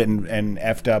weird and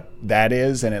effed up that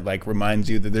is. And it like reminds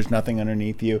you that there's nothing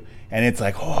underneath you. And it's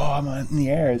like, oh, I'm in the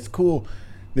air. It's cool.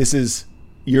 This is,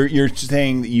 you're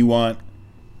saying that you want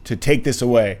to take this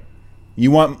away.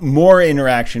 You want more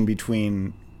interaction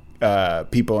between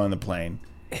people on the plane.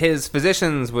 His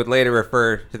physicians would later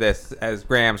refer to this as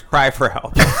Graham's cry for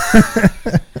help.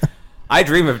 I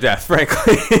dream of death,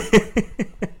 frankly.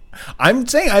 I'm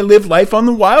saying I live life on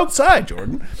the wild side,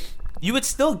 Jordan. You would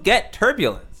still get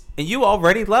turbulence, and you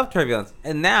already love turbulence.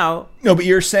 And now... No, but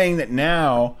you're saying that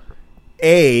now,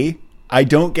 I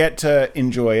don't get to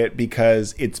enjoy it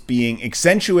because it's being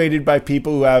accentuated by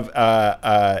people who have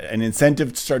an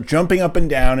incentive to start jumping up and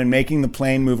down and making the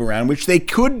plane move around, which they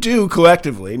could do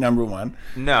collectively, number one.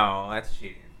 No, that's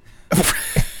cheating.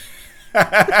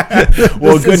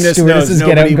 Well, goodness knows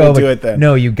nobody will do it then.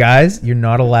 No, you guys, you're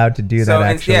not allowed to do that,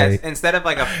 actually. Yes, instead of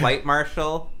like a flight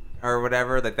marshal or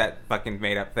whatever, like that fucking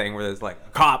made up thing where there's like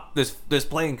a cop, there's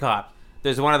plane cops.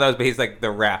 There's one of those, but he's like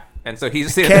the ref. And so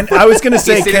he's I was going to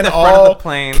say, can all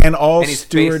and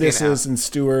stewardesses and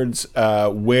stewards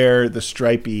wear the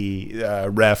stripy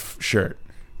ref shirt?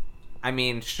 I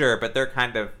mean, sure, but they're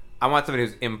kind of... I want somebody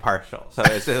who's impartial. So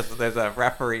there's a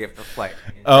referee of the flight.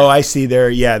 Oh, I see.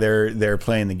 They're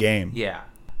playing the game. Yeah.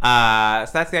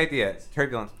 So that's the idea. It's a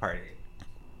turbulence party.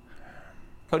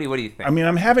 Cody, what do you think? I mean,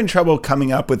 I'm having trouble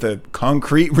coming up with a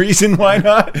concrete reason why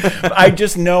not. I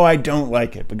just know I don't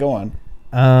like it. But go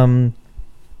on.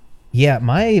 Yeah,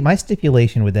 my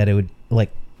stipulation with that, it would,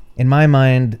 like, in my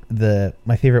mind,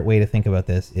 my favorite way to think about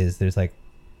this is there's like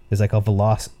a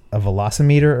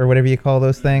velocimeter or whatever you call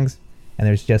those things, and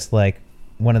there's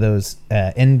one of those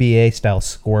NBA style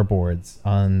scoreboards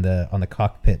on the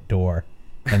cockpit door,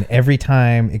 and every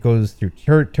time it goes through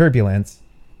turbulence,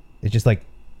 it's just like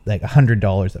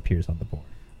 $100 appears on the board.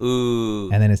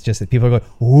 Ooh. And then it's just that people are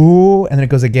going, ooh, and then it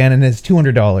goes again, and it's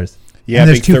 $200. Yeah, and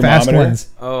there's big two fast thermometer. ones,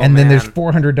 Oh, and then man. there's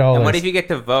 $400. And what if you get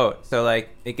to vote? So like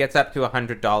it gets up to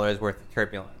 $100 worth of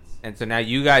turbulence, and so now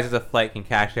you guys as a flight can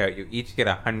cash out. You each get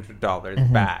 $100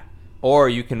 Mm-hmm. back, or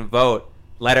you can vote,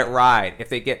 let it ride. If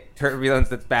they get turbulence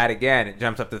that's bad again, it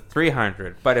jumps up to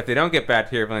 $300. But if they don't get bad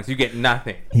turbulence, you get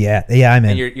nothing. Yeah, I'm in.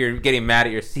 And you're getting mad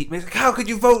at your seat. It's like, how could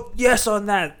you vote yes on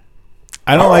that?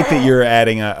 I don't like that you're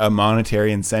adding a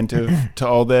monetary incentive to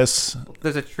all this.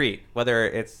 There's a treat, whether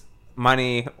it's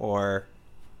money or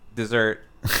dessert.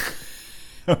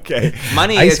 Okay,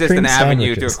 Money Ice is just cream an avenue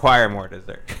to sandwiches. acquire more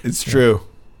dessert. it's true.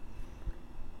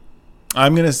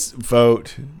 I'm gonna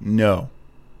vote no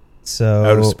So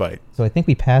out of spite. So I think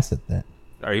we pass it then.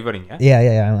 Are you voting yes?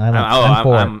 Yeah. I'm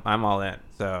for it. I'm all in.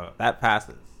 So that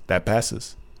passes. That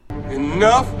passes.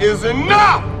 Enough is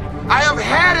enough! I have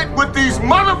had it with these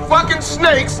motherfucking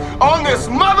snakes on this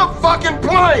motherfucking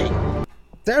plane!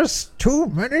 There's too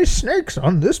many snakes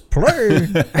on this plane.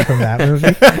 From that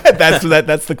movie.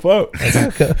 That's the quote.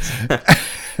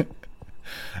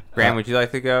 Graham, would you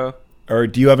like to go? Or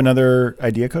do you have another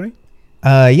idea, Cody?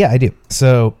 Yeah, I do.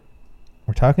 So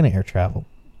we're talking air travel.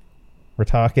 We're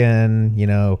talking,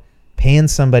 paying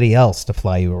somebody else to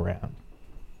fly you around.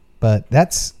 But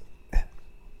that's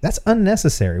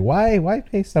unnecessary. Why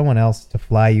pay someone else to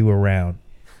fly you around?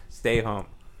 Stay home.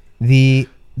 The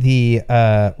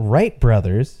Wright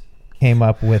brothers came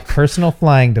up with personal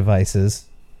flying devices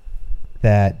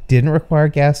that didn't require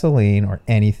gasoline or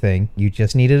anything. You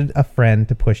just needed a friend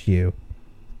to push you,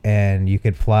 and you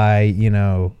could fly,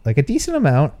 like a decent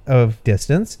amount of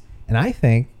distance. And I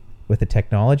think with the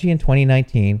technology in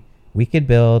 2019, we could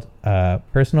build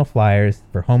personal flyers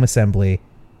for home assembly,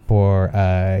 for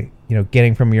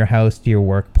getting from your house to your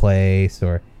workplace,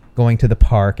 or going to the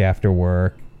park after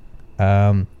work.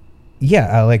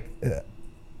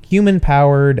 Human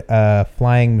powered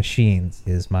flying machines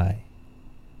is my.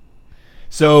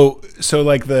 So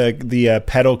like the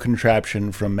pedal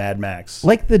contraption from Mad Max.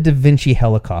 Like the Da Vinci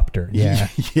helicopter. Yeah.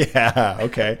 Yeah.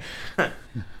 Okay.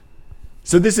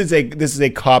 So this is a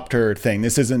copter thing.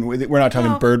 This isn't. We're not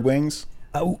talking bird wings.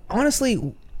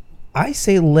 Honestly, I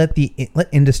say let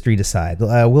industry decide.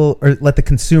 Let the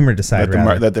consumer decide.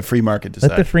 Let the free market decide.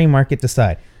 Let the free market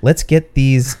decide. Let's get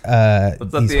these. Let's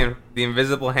let the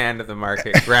invisible hand of the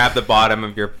market grab the bottom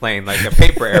of your plane like a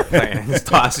paper airplane and just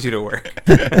toss you to work.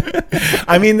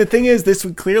 I mean, the thing is, this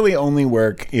would clearly only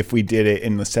work if we did it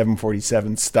in the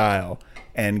 747 style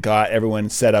and got everyone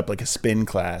set up like a spin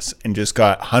class and just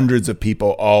got hundreds of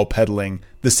people all pedaling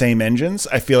the same engines.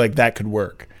 I feel like that could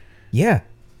work. Yeah.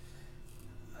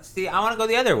 See, I want to go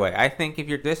the other way. I think if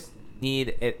you just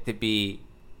need it to be,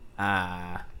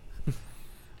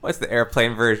 what's the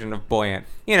airplane version of buoyant?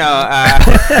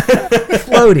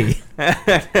 Floaty.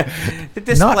 To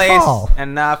displace fall.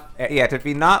 enough, to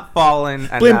be not fallen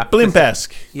enough.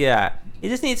 Blimp-esque. Yeah, it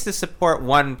just needs to support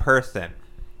one person.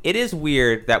 It is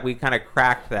weird that we kind of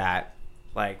cracked that,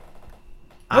 like,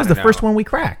 That was the first one we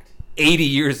cracked. 80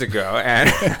 years ago, and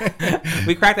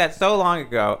we cracked that so long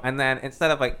ago, and then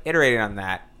instead of like iterating on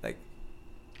that, like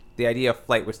the idea of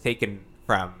flight was taken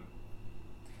from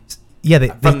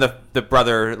the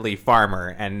brotherly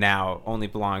farmer and now only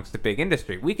belongs to big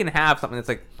industry. We can have something that's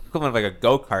like equivalent of like a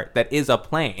go-kart that is a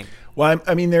plane. Well,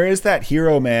 I mean, there is that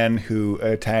hero man who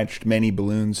attached many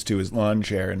balloons to his lawn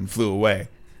chair and flew away.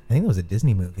 I think it was a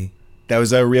Disney movie. That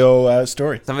was a real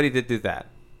story. Somebody did do that.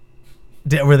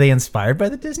 Were they inspired by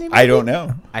the Disney movie? I don't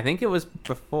know. I think it was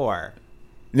before.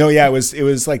 No, yeah, it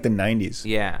was like the 90s.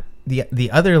 Yeah.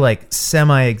 The other like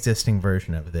semi-existing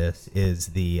version of this is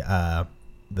the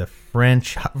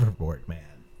French hoverboard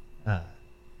man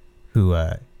who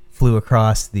flew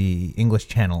across the English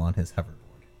Channel on his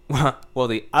hoverboard. Well,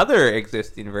 the other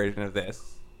existing version of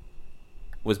this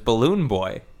was Balloon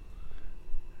Boy.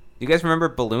 Do you guys remember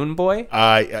Balloon Boy?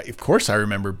 Of course I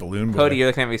remember Balloon Boy. Cody, you're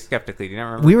looking at me skeptically. Do you not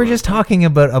remember? We were Balloon just Boy? talking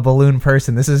about a balloon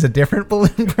person. This is a different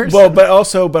balloon person. Well,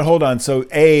 but hold on. So,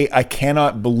 I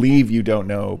cannot believe you don't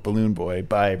know Balloon Boy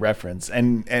by reference.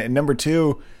 And number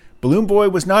two, Balloon Boy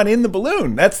was not in the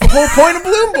balloon. That's the whole point of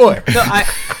Balloon Boy. No,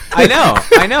 I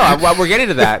know. Well, we're getting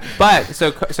to that. But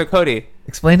so Cody,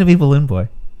 Explain to me Balloon Boy.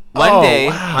 one day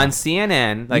wow. on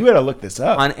CNN, like You gotta look this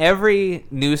up. on every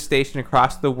news station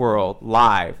across the world,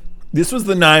 live. This was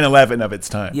the 9/11 of its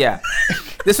time. Yeah,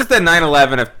 this was the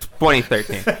 9/11 of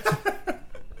 2013.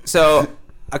 So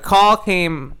a call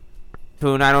came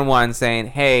to 911 saying,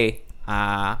 "Hey,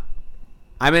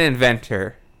 I'm an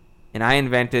inventor, and I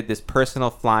invented this personal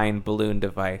flying balloon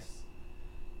device.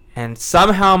 And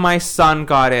somehow my son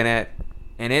got in it,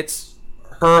 and it's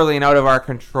hurling out of our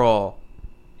control.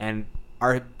 And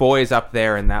our boy's up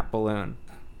there in that balloon.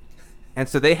 And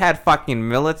so they had fucking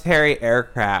military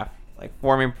aircraft, like,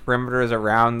 forming perimeters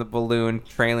around the balloon,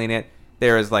 trailing it.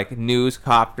 There was, like, news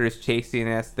copters chasing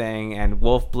this thing, and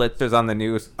Wolf Blitzers on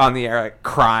the air, like,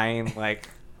 crying. Like,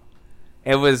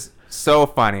 it was so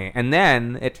funny. And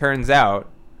then it turns out,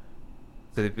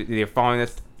 so they're following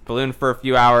this balloon for a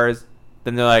few hours.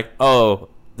 Then they're like, oh,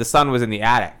 the son was in the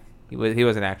attic. He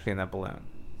wasn't actually in the balloon.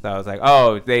 So I was like,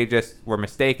 oh, they just were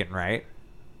mistaken, right?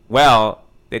 Well,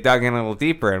 they dug in a little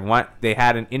deeper, and they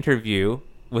had an interview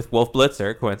with Wolf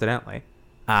Blitzer, coincidentally.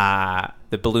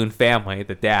 The balloon family,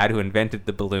 the dad who invented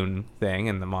the balloon thing,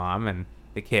 and the mom, and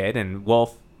the kid, and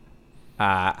Wolf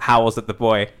howls at the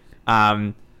boy.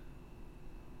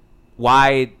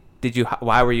 Why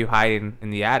were you hiding in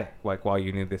the attic, like, while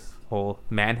you knew this whole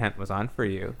manhunt was on for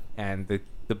you? And the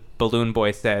balloon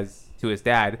boy says to his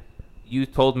dad, you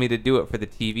told me to do it for the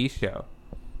TV show.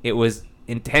 It was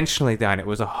intentionally done. It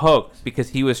was a hoax because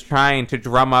he was trying to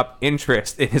drum up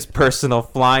interest in his personal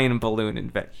flying balloon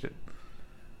invention.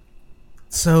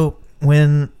 So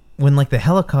when like the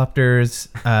helicopters,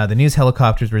 the news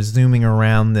helicopters were zooming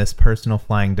around this personal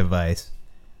flying device,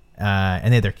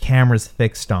 and they had their cameras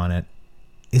fixed on it,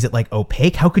 is it like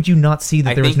opaque? How could you not see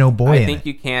that there was no boy in it? I think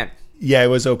you can't. Yeah, it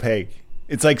was opaque.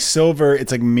 It's like silver.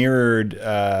 It's like mirrored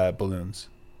balloons.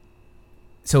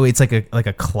 So it's like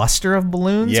a cluster of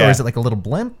balloons, Yeah. or is it like a little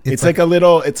blimp? It's like a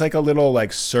little. It's like a little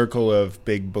like circle of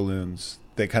big balloons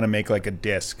that kind of make like a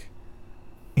disc.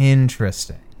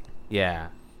 Interesting. Yeah,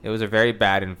 it was a very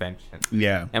bad invention.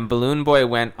 Yeah. And Balloon Boy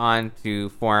went on to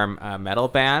form a metal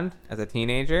band as a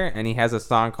teenager, and he has a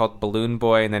song called Balloon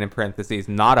Boy, and then in parentheses,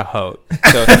 not a hoax.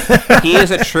 So he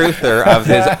is a truther of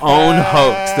his own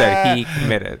hoax that he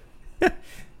committed.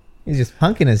 He's just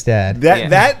punking his dad.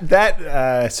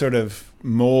 That sort of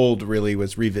mold really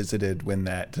was revisited when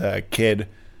that kid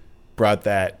brought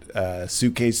that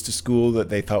suitcase to school that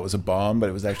they thought was a bomb, but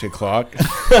it was actually a clock.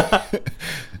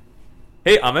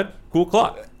 Hey, Ahmed, cool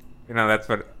clock. You know, that's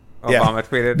what Obama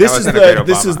tweeted. This that is wasn't the- a great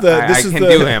this Obama. is the- this I is can the-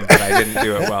 do him, but I didn't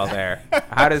do it well there.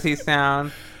 How does he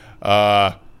sound?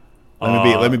 Let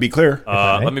me be clear.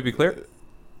 Let me be clear.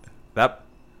 That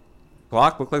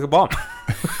clock looked like a bomb.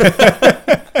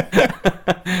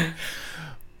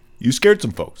 You scared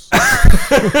some folks.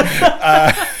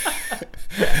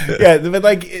 Yeah, but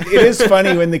like it is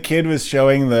funny when the kid was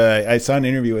showing I saw an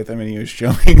interview with him and he was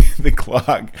showing the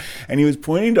clock and he was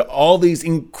pointing to all these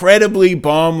incredibly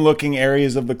bomb-looking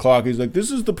areas of the clock. He's like, this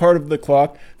is the part of the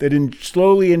clock that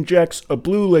slowly injects a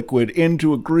blue liquid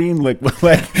into a green liquid.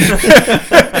 Like,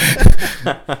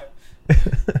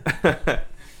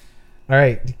 All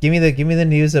right, give me the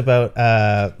news about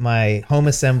my home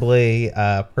assembly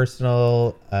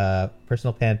personal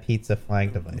pan pizza flying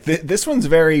device. this one's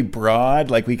very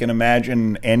broad. Like we can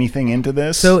imagine anything into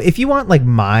this. So if you want like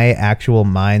my actual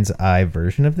mind's eye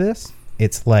version of this,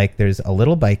 it's like there's a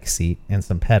little bike seat and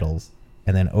some pedals,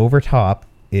 and then over top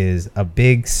is a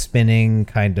big spinning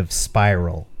kind of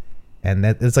spiral, and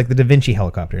that it's like the Da Vinci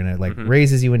helicopter, and it like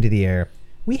raises you into the air.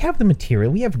 We have the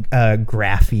material. We have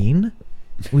graphene.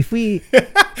 If we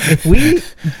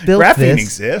built Graphene this,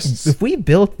 exists. If we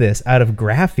built this out of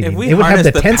graphene, If we it would have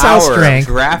harness the tensile power strength.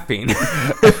 of graphene.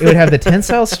 It would have the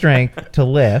tensile strength to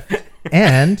lift,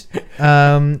 and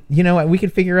you know what? We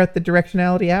could figure out the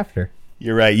directionality after.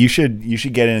 You're right. You should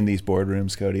get in these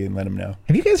boardrooms, Cody, and let them know.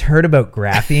 Have you guys heard about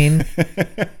graphene?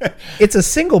 It's a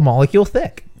single molecule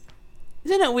thick.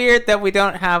 Isn't it weird that we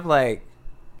don't have like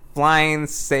flying,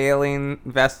 sailing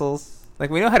vessels?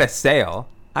 Like we know how to sail.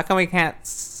 How come we can't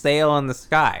sail in the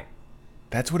sky?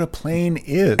 That's what a plane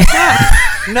is.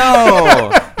 No.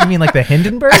 You mean like the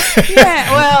Hindenburg? Yeah,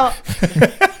 well,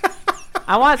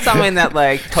 I want something that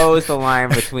like toes the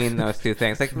line between those two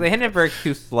things. Like the Hindenburg's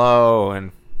too slow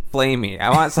and flamey. I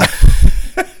want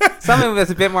something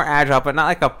that's a bit more agile, but not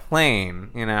like a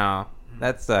plane. You know,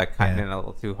 that's cutting it a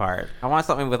little too hard. I want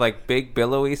something with like big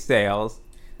billowy sails.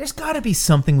 There's got to be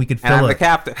something we could And I'm fill the it.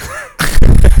 captain.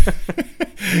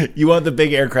 You want the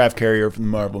big aircraft carrier from the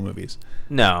Marvel movies.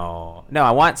 No,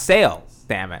 I want sails.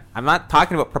 Damn it! I'm not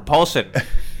talking about propulsion.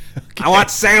 I want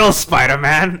sails,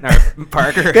 Spider-Man or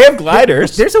Parker. They have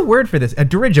gliders. There's a word for this. A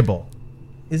dirigible.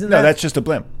 Isn't No, that? that's just a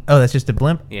blimp. Oh, that's just a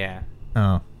blimp. Yeah.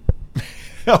 Oh,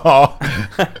 Oh.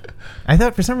 I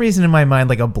thought for some reason in my mind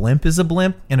like a blimp is a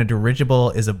blimp and a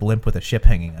dirigible is a blimp with a ship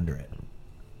hanging under it.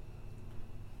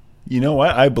 You know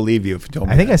what? I believe you if you told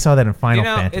me. I think that. I saw that in Final You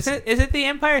know, Fantasy. is it the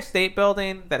Empire State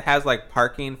Building that has like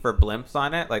parking for blimps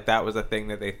on it? Like that was a thing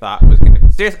that they thought was going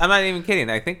to. Seriously, I'm not even kidding.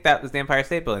 I think that was the Empire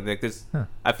State Building. Like there's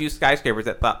a few skyscrapers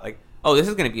that thought like, oh, this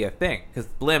is going to be a thing because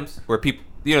blimps were people.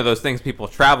 You know those things people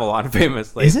travel on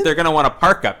famously. They're going to want to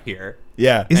park up here.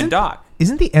 Yeah. And dock.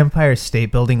 Isn't the Empire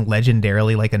State Building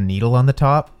legendarily like a needle on the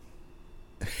top?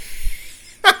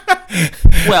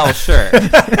 Well, sure.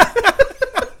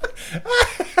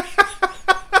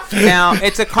 Now,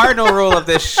 it's a cardinal rule of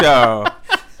this show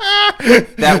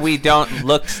that we don't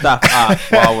look stuff up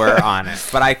while we're on it.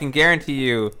 But I can guarantee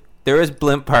you there is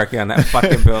blimp parking on that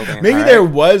fucking building. Maybe there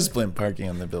was blimp parking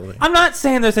on the building. I'm not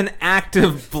saying there's an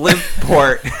active blimp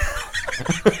port.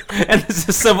 And this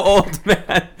is some old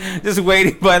man just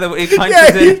waiting by the way. He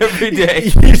punches in every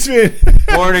day.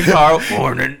 Morning, Carl.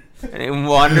 Morning. And he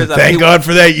wanders up. Thank God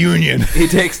for that union. He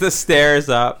takes the stairs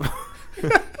up.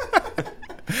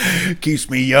 Keeps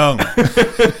me young. All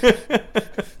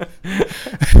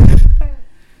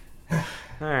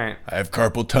right. I have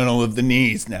carpal tunnel of the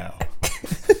knees now.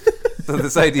 So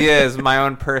this idea is my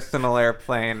own personal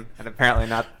airplane, and apparently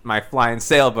not my flying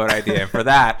sailboat idea. For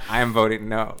that, I am voting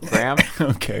no. Graham?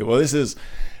 Okay, well, this is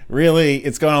really,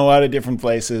 it's gone a lot of different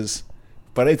places,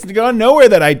 but it's gone nowhere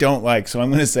that I don't like, so I'm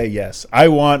going to say yes. I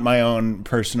want my own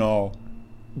personal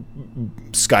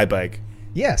sky bike.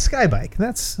 Yeah, Sky Bike.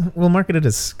 We'll market it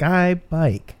as Sky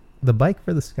Bike. The bike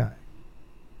for the sky.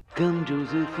 Come,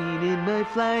 Josephine, in my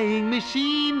flying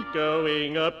machine.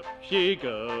 Going up she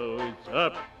goes,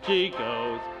 up she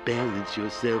goes. Balance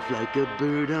yourself like a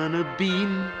bird on a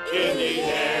beam. In the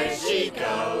air she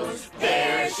goes,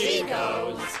 there she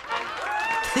goes.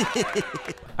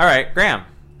 All right, Graham.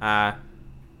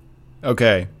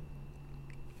 Okay.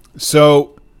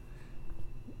 So,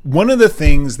 one of the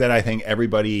things that I think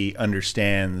everybody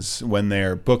understands when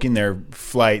they're booking their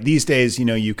flight these days,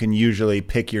 you can usually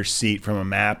pick your seat from a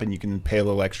map and you can pay a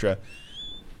little extra.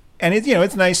 And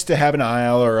it's nice to have an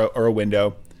aisle or a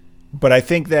window, but I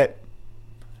think that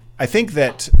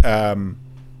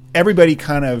everybody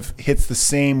kind of hits the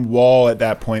same wall at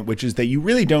that point, which is that you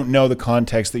really don't know the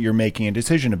context that you're making a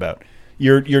decision about.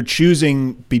 You're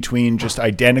choosing between just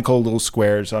identical little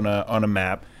squares on a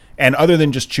map. And other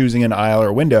than just choosing an aisle or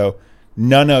a window,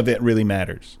 none of it really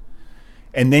matters.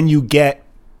 And then you get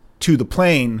to the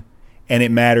plane, and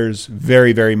it matters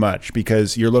very, very much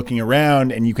because you're looking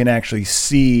around and you can actually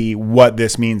see what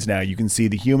this means now. You can see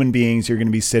the human beings you're going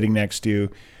to be sitting next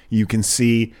to. You can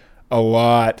see a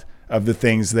lot of the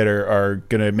things that are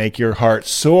going to make your heart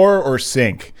soar or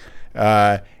sink.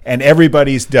 And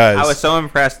everybody's does. I was so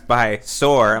impressed by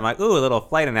soar. I'm like, ooh, a little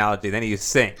flight analogy. Then you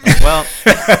sink. Well,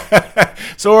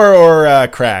 soar or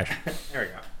crash. There we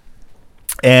go.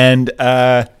 And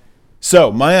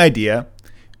so my idea,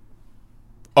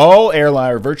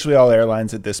 virtually all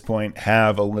airlines at this point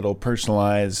have a little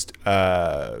personalized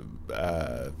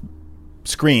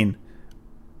screen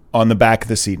on the back of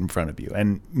the seat in front of you.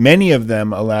 And many of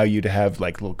them allow you to have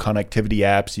like little connectivity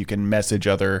apps. You can message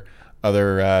other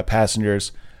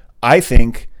passengers. I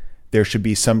think there should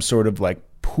be some sort of like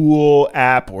pool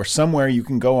app or somewhere you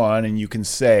can go on and you can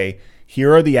say,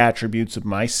 here are the attributes of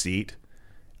my seat.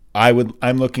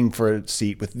 I'm looking for a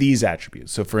seat with these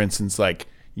attributes. So for instance, like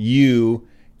you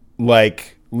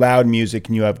like loud music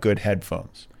and you have good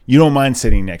headphones. You don't mind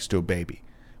sitting next to a baby,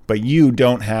 but you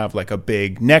don't have like a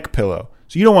big neck pillow.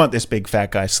 So you don't want this big fat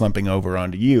guy slumping over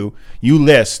onto you. You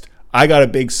list, I got a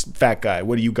big fat guy.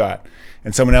 What do you got?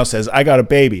 And someone else says, I got a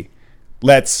baby.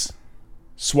 Let's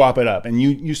swap it up. And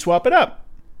you swap it up.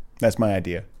 That's my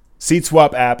idea. Seat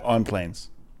swap app on planes.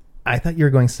 I thought you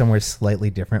were going somewhere slightly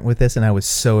different with this, and I was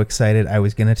so excited. I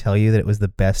was going to tell you that it was the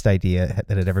best idea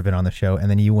that had ever been on the show,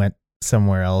 and then you went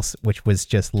somewhere else, which was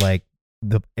just like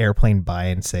the airplane buy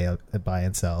and sell.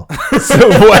 So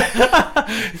what?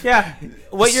 Yeah.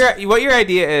 What your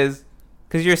idea is,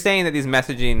 because you're saying that these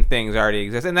messaging things already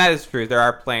exist, and that is true. There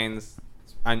are planes.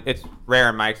 It's rare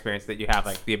in my experience that you have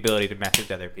like the ability to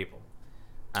message other people.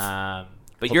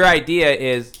 But your idea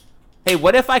is, hey,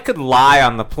 what if I could lie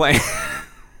on the plane?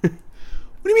 What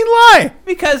do you mean lie?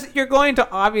 Because you're going to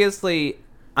obviously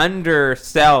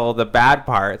undersell the bad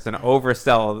parts and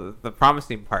oversell the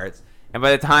promising parts. And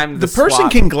by the time the person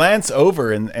can glance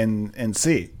over and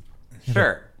see.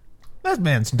 Sure. That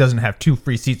man doesn't have 2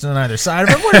 free seats on either side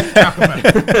of him. What are you talking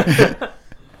about?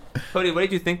 Cody, what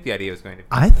did you think the idea was going to be?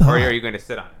 I thought... Or are you going to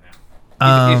sit on it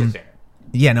now? You should share.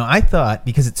 Yeah, no, I thought,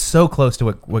 because it's so close to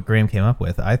what Graham came up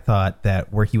with, I thought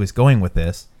that where he was going with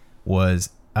this was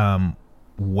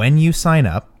when you sign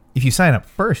up, if you sign up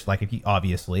first, like if you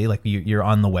obviously, like you're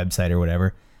on the website or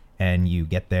whatever, and you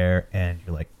get there and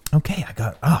you're like, okay,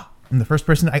 I'm the first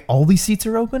person. All these seats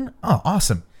are open. Oh,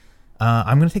 awesome.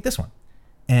 I'm going to take this one.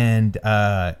 And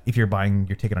if you're buying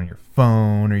your ticket on your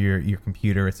phone or your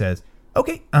computer, it says,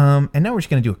 okay, and now we're just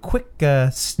going to do a quick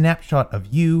snapshot of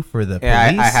you for the police.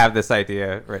 I have this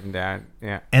idea written down.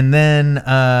 Yeah. And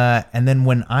then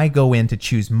when I go in to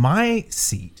choose my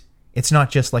seat, it's not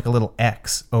just like a little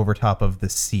X over top of the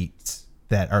seats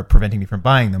that are preventing me from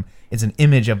buying them. It's an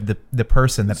image of the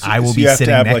person that I will be sitting next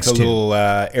to. You have to have like a little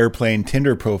airplane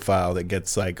Tinder profile that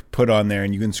gets like put on there,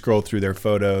 and you can scroll through their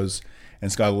photos. And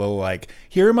it's got a little like,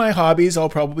 here are my hobbies I'll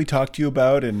probably talk to you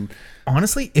about. And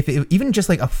honestly, if even just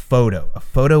like a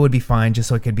photo would be fine, just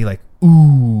so it could be like,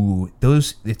 ooh,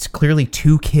 it's clearly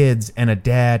 2 kids and a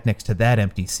dad next to that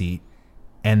empty seat.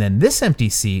 And then this empty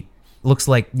seat looks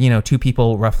like, 2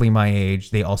 people roughly my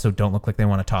age. They also don't look like they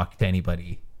want to talk to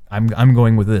anybody. I'm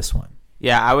going with this one.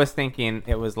 Yeah, I was thinking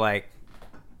it was like,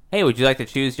 hey, would you like to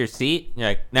choose your seat? You're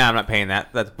like, nah, I'm not paying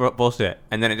that. That's bullshit.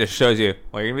 And then it just shows you,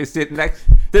 well, you're going to be sitting next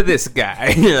to this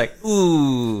guy. You're like,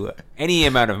 ooh, any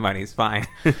amount of money is fine.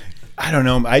 I don't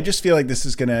know. I just feel like this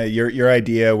is going to, your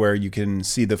idea where you can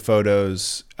see the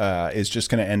photos is just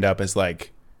going to end up as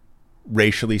like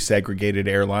racially segregated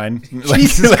airline.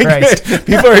 Jesus Christ.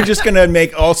 People are just going to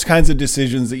make all kinds of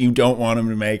decisions that you don't want them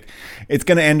to make. It's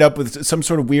going to end up with some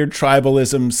sort of weird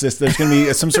tribalism system. There's going to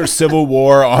be some sort of civil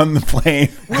war on the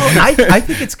plane. Well, I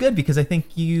think it's good because I think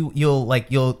you'll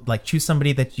choose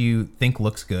somebody that you think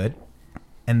looks good,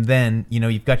 and then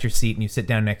you've got your seat and you sit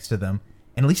down next to them,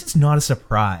 and at least it's not a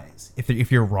surprise.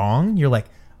 If you're wrong, you're like,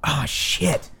 oh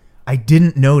shit, I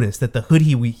didn't notice that the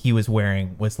hoodie he was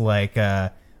wearing was like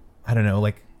I don't know,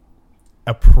 like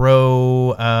a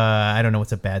pro. I don't know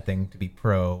what's a bad thing to be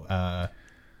pro.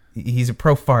 He's a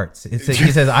pro farts.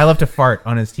 He says, I love to fart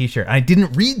on his t-shirt. I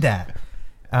didn't read that.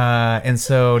 And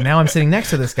so now I'm sitting next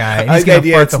to this guy, and he's going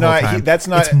to fart the whole time.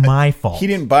 It's my fault. He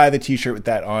didn't buy the t-shirt with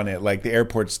that on it. Like the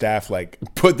airport staff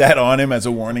put that on him as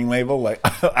a warning label. Like,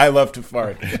 I love to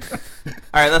fart. All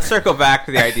right, let's circle back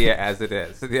to the idea as it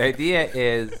is. So the idea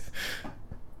is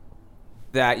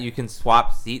that you can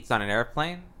swap seats on an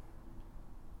airplane.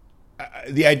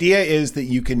 The idea is that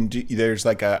you can there's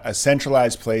like a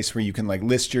centralized place where you can like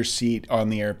list your seat on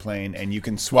the airplane, and you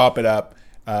can swap it up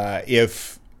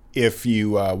if you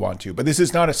want to. But this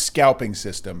is not a scalping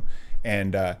system,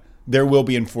 and there will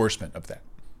be enforcement of that.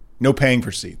 No paying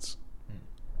for seats.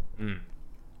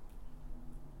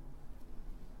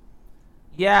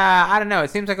 Yeah, I don't know. It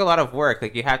seems like a lot of work.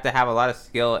 Like you have to have a lot of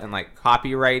skill in like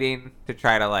copywriting to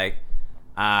try to like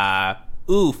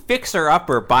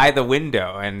fixer-upper by the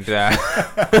window and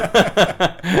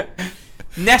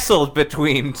nestled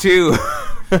between 2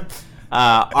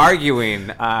 arguing.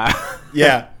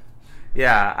 Yeah.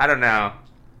 Yeah, I don't know.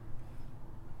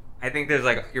 I think there's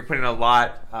like, you're putting a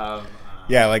lot of...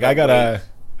 yeah, like I got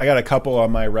a couple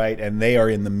on my right, and they are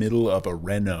in the middle of a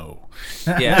Renault.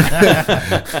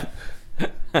 Yeah.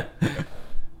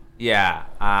 Yeah.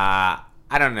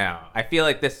 I don't know. I feel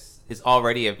like this is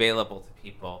already available to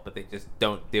people, but they just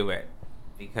don't do it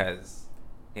because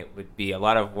it would be a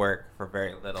lot of work for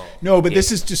very little. No, but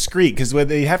this is discreet, because what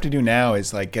they have to do now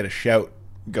is like get a shout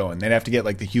going. They'd have to get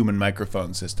like the human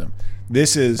microphone system.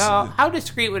 This is... So how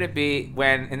discreet would it be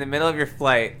when in the middle of your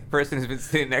flight, the person who's been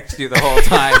sitting next to you the whole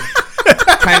time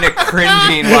kind of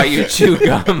cringing while you chew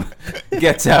gum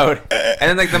gets out, and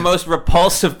then like the most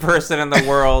repulsive person in the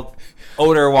world,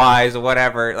 odor-wise or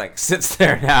whatever, like sits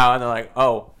there now, and they're like,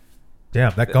 oh,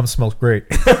 damn, that gum smells great.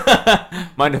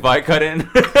 Mind if I cut in?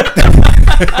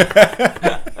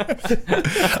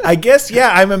 I guess, yeah,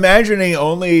 I'm imagining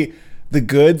only the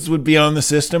goods would be on the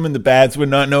system and the bads would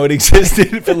not know it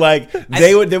existed. But like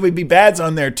there would be bads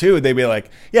on there too. They'd be like,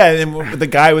 yeah, and the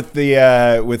guy with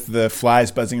the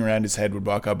flies buzzing around his head would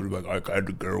walk up and be like, I had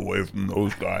to get away from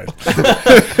those guys.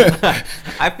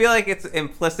 I feel like it's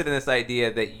implicit in this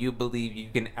idea that you believe you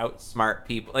can outsmart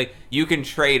people. Like you can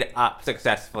trade up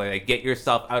successfully, like get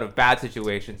yourself out of bad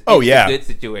situations into good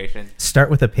situations. Start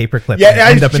with a paperclip. Yeah, and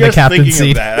end up in the captain's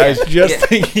seat. I was just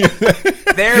thinking of that.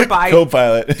 Thereby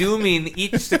Co-pilot. dooming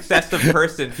each successive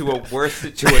person to a worse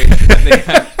situation than they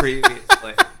had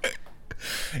previously.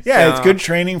 Yeah, so, it's good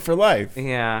training for life.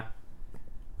 Yeah.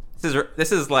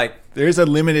 This is like... There's a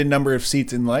limited number of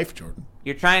seats in life, Jordan.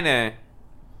 You're trying to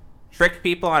trick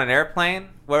people on an airplane?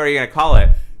 What are you going to call it?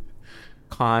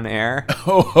 Con Air? And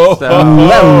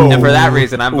for that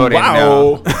reason, I'm voting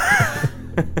no.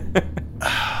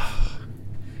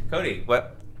 Cody,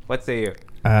 what say you?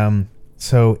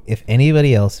 So if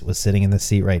anybody else was sitting in the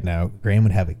seat right now, Graham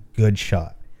would have a good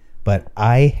shot. But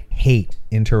I hate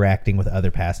interacting with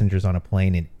other passengers on a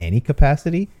plane in any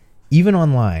capacity, even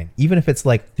online, even if it's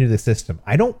like through the system.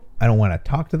 I don't I don't want to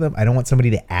talk to them. I don't want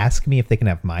somebody to ask me if they can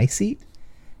have my seat.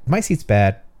 If my seat's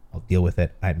bad, I'll deal with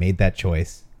it. I made that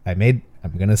choice. I'm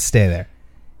going to stay there.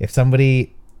 If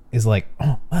somebody is like,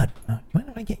 oh, bud, do you mind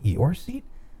if I get your seat?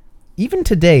 Even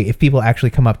today, if people actually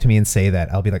come up to me and say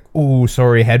that, I'll be like, oh,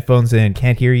 sorry, headphones in,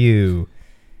 can't hear you.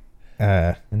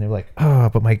 And they're like, oh,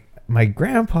 but my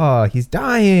grandpa, he's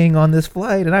dying on this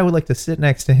flight, and I would like to sit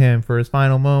next to him for his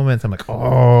final moments. I'm like,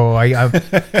 oh,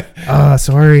 I'm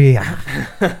sorry,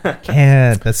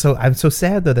 can't. I'm so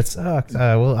sad though. That sucks.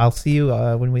 Well, I'll see you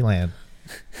when we land.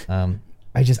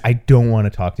 I don't want to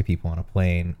talk to people on a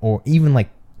plane or even like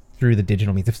through the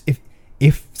digital means.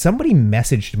 If somebody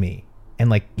messaged me and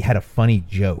like had a funny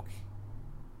joke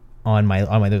on my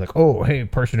they're like, oh, hey,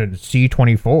 person in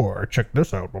C-24, check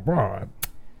this out, blah blah.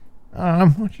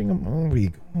 I'm watching a movie.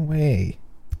 Go away.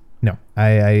 No,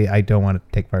 I don't want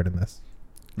to take part in this.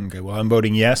 Okay, well, I'm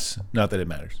voting yes. Not that it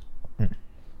matters.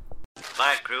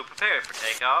 Flight crew, prepare for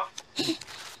takeoff.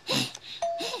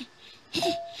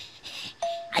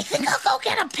 I think I'll go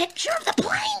get a picture of the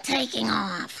plane taking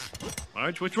off.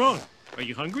 Marge, what's wrong? Are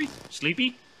you hungry?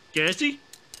 Sleepy? Gassy?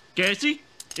 Gassy?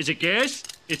 Is it gas?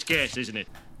 It's gas, isn't it?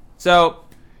 So,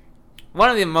 one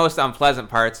of the most unpleasant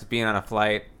parts of being on a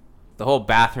flight, the whole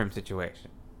bathroom situation.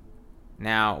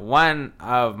 Now, one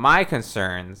of my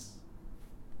concerns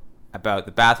about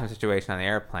the bathroom situation on the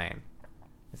airplane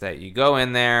is that you go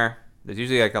in there, there's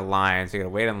usually like a line, so you gotta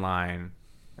wait in line,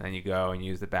 and then you go and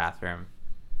use the bathroom,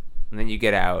 and then you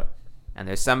get out, and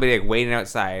there's somebody like waiting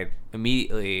outside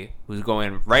immediately who's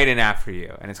going right in after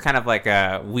you, and it's kind of like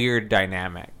a weird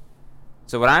dynamic.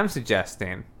 So what I'm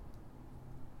suggesting,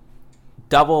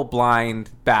 double blind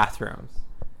bathrooms.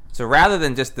 So rather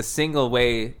than just the single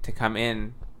way to come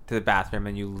in to the bathroom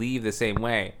and you leave the same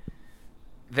way,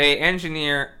 they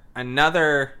engineer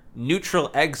another neutral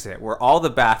exit where all the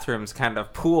bathrooms kind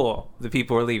of pool the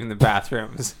people who are leaving the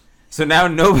bathrooms. So now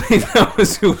nobody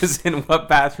knows who was in what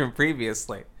bathroom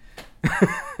previously.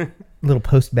 Little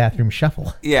post-bathroom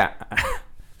shuffle. Yeah.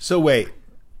 So wait,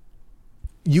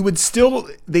 they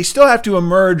still have to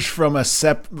emerge from a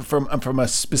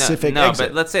specific no, exit.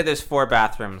 But let's say there's 4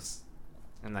 bathrooms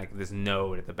and like this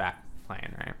node at the back of the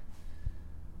plane, right?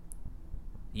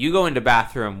 You go into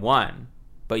bathroom 1,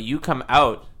 but you come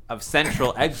out of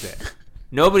central exit.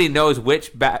 Nobody knows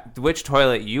which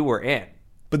toilet you were in.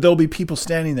 But there'll be people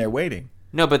standing there waiting.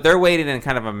 No, but they're waiting in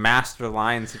kind of a master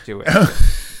line situation.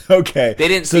 Okay. They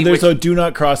didn't so see there's a do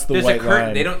not cross the white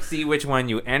line. They don't see which one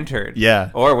you entered.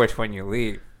 Yeah. Or which one you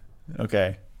leave.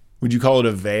 Okay. Would you call it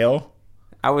a veil?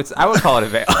 I would call it a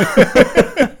veil.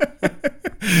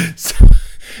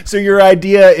 So your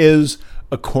idea is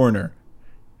a corner.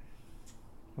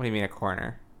 What do you mean a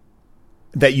corner?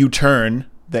 That you turn,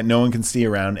 that no one can see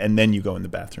around, and then you go in the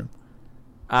bathroom.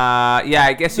 Yeah,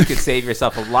 I guess you could save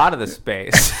yourself a lot of the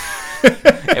space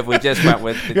if we just went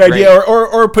with the your idea,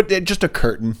 or put just a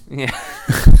curtain. Yeah.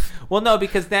 Well, no,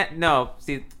 because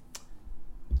see,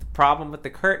 the problem with the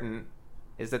curtain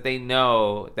is that they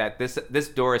know that this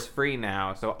door is free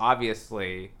now, so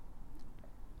obviously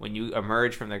when you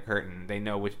emerge from the curtain, they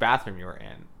know which bathroom you were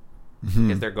in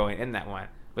because they're going in that one.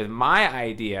 With my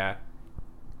idea,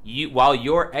 while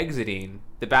you're exiting,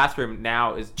 the bathroom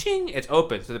now is it's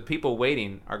open, so the people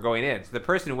waiting are going in. So the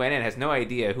person who went in has no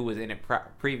idea who was in it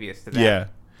previous to that. Yeah.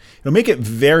 It'll make it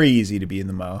very easy to be in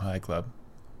the Mile High Club.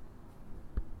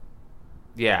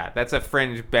 Yeah, that's a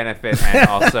fringe benefit and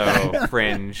also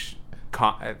fringe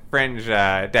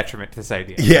detriment to this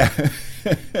idea. Yeah.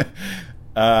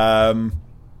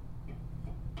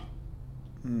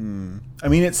 I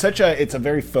mean, it's a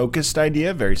very focused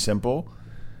idea, very simple.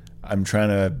 I'm trying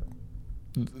to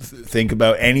think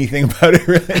about anything about it,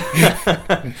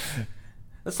 really.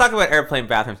 Let's talk about airplane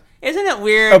bathrooms. Isn't it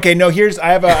weird? Okay, no,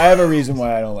 I have a reason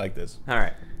why I don't like this. All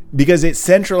right. Because it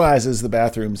centralizes the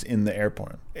bathrooms in the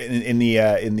airport, in the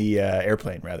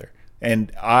airplane rather.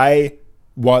 And I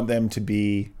want them to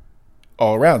be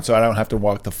all around, so I don't have to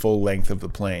walk the full length of the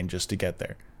plane just to get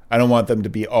there. I don't want them to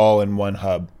be all in one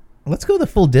hub. Let's go the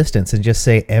full distance and just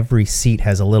say every seat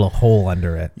has a little hole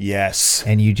under it. Yes.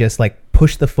 And you just like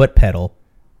push the foot pedal,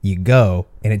 you go,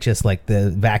 and it just like the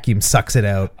vacuum sucks it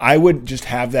out. I would just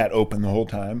have that open the whole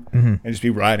time and just be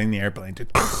riding the airplane to.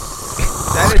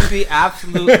 That is the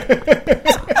absolute.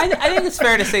 I think it's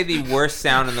fair to say the worst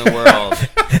sound in the world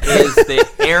is the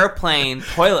airplane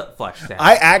toilet flush sound.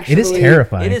 It is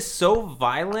terrifying. It is so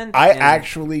violent. I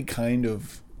actually kind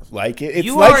of like it. It's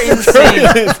you like are the insane.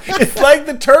 It's like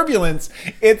the turbulence.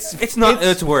 It's not.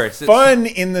 It's worse. Fun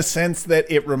in the sense that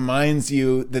it reminds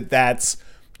you that that's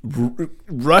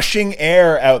rushing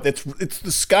air out. It's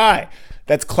the sky.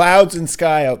 That's clouds and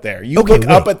sky out there. You Okay, look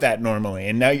up wait. at that normally,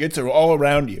 and now it's all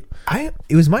around you.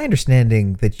 It was my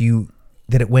understanding that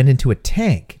it went into a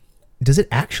tank. Does it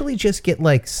actually just get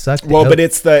like sucked? Well, out? but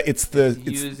it's the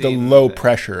Using low the-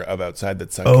 pressure of outside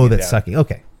that's sucking. Oh, it that's down. sucking.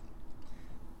 Okay.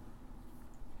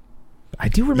 I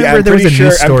do remember Yeah, there was a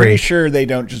news I'm story. pretty sure they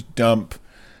don't just dump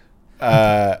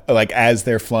like as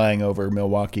they're flying over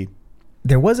Milwaukee.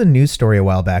 There was a news story a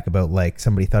while back about like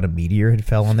somebody thought a meteor had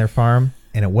fell on their farm,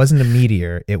 and it wasn't a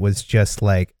meteor. It was just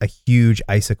like a huge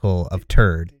icicle of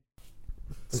turd.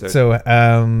 So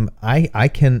I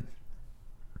can.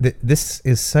 This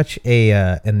is such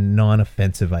a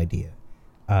non-offensive idea.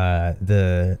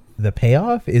 The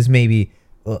payoff is maybe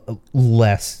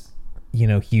less,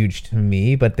 huge to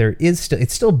me, but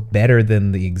it's still better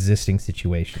than the existing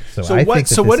situation. So I think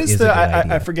that what this is a the good I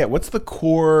idea. forget what's the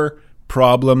core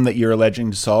problem that you're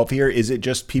alleging to solve here? Is it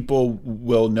just people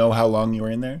will know how long you were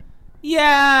in there?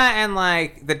 Yeah, and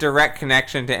like the direct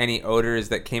connection to any odors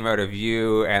that came out of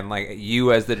you, and like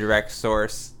you as the direct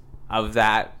source of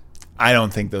that. I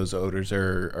don't think those odors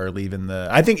are leaving the.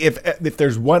 I think if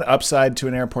there's one upside to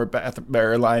an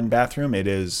airline bathroom, it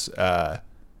is that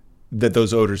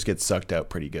those odors get sucked out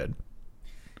pretty good.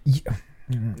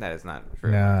 That is not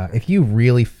true. If you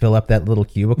really fill up that little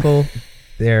cubicle,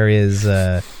 there is.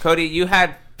 Cody, you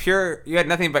had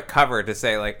nothing but cover to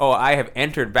say like, oh, I have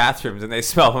entered bathrooms and they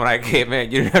smell when I came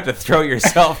in. You didn't have to throw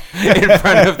yourself in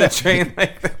front of the train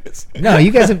like this. No,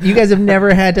 you guys have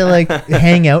never had to like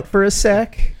hang out for a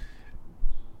sec.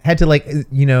 Had to like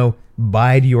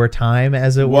bide your time,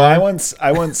 as it were. Well,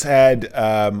 I once had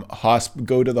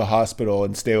go to the hospital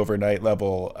and stay overnight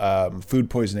level food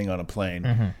poisoning on a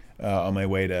plane on my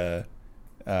way to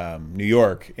New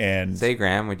York. And say,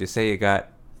 Graham, would you say you got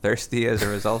thirsty as a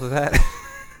result of that?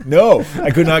 No, I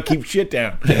could not keep shit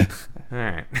down. All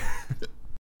right.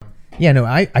 Yeah, no,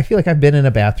 I feel like I've been in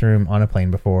a bathroom on a plane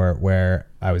before where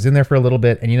I was in there for a little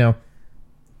bit, and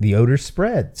the odor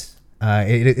spreads.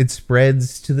 It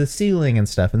spreads to the ceiling and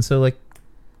stuff, and so like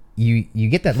you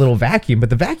get that little vacuum, but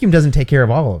the vacuum doesn't take care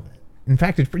of all of it. In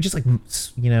fact, it just like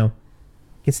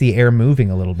gets the air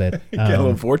moving a little bit. Get a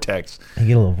little vortex. You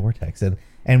get a little vortex,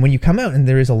 and when you come out and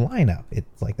there is a lineup,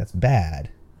 it's like that's bad.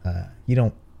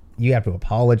 You have to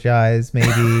apologize, maybe.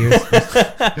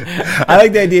 I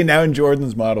like the idea now in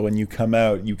Jordan's model. When you come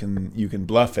out, you can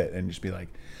bluff it and just be like,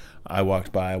 "I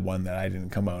walked by one that I didn't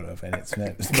come out of, and it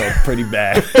smelled pretty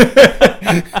bad."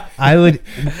 I would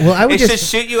should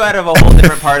shoot you out of a whole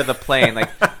different part of the plane, like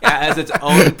as its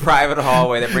own private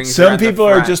hallway that brings. Some you around people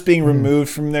the are front. just being removed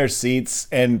from their seats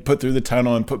and put through the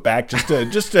tunnel and put back just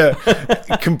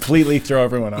to completely throw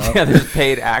everyone off. Yeah, there's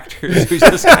paid actors who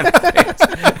just kind of.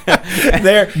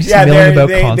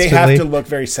 They have to look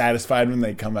very satisfied when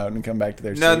they come out and come back to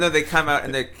their seat. No, they come out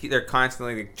and they're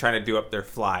constantly trying to do up their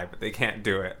fly, but they can't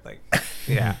do it. Like,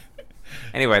 yeah.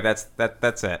 Anyway, that's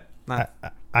it.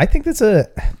 I think that's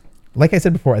like I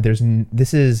said before.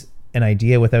 This is an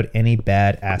idea without any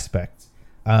bad aspects.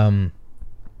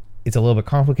 It's a little bit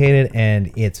complicated,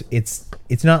 and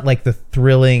it's not like the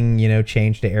thrilling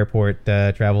change to airport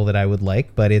travel that I would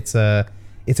like, but it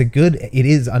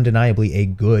is undeniably a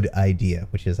good idea,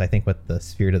 which is I think what the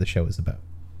spirit of the show is about.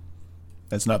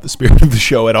 That's not the spirit of the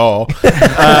show at all.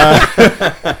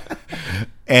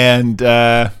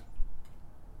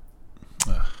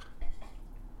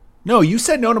 No, you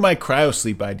said no to my cryo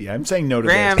sleep idea. I'm saying no to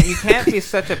Graham, this. you can't be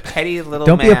such a petty little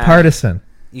Don't man. be a partisan.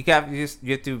 You have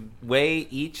to weigh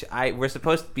each. We're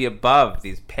supposed to be above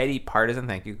these petty partisan.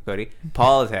 Thank you, Cody.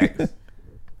 Politics.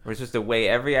 We're supposed to weigh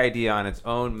every idea on its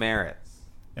own merits.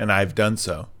 And I've done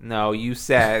so. No, you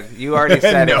already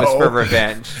said No. it was for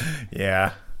revenge.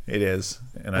 Yeah, it is,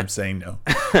 and I'm saying no.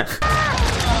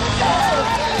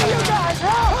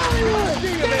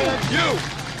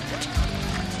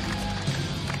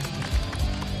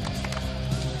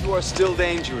 You are still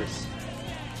dangerous.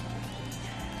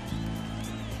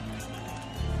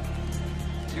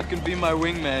 You can be my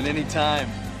wingman anytime.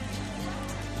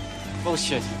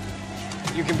 Bullshit.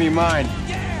 You can be mine.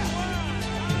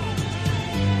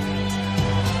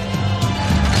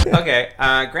 Okay,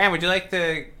 Graham, would you like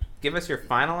to give us your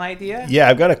final idea? Yeah,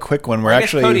 I've got a quick one. We're I guess,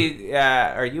 actually. Cody,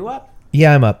 are you up?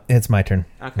 Yeah, I'm up. It's my turn.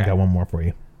 Okay. I got one more for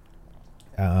you.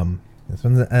 This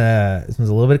one's a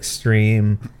little bit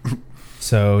extreme.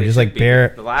 So just like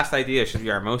bear. The last idea should be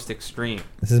our most extreme.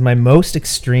 This is my most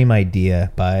extreme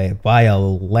idea by a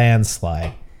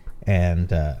landslide, and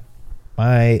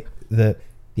the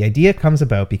idea comes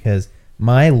about because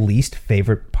my least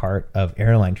favorite part of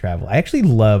airline travel. I actually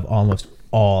love almost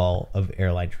all of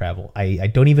airline travel. I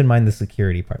don't even mind the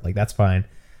security part. Like that's fine.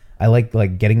 I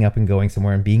like getting up and going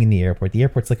somewhere and being in the airport. The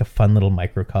airport's like a fun little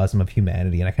microcosm of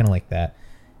humanity, and I kind of like that.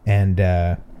 And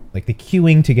like the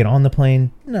queuing to get on the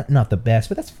plane, not the best,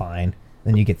 but that's fine.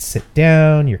 Then you get to sit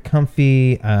down, you're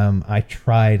comfy. I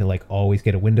try to like always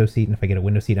get a window seat, and if I get a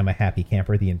window seat, I'm a happy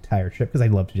camper the entire trip because I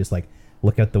love to just like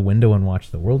look out the window and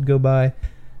watch the world go by.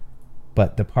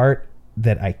 But the part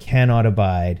that I cannot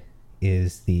abide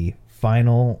is the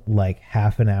final like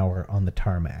half an hour on the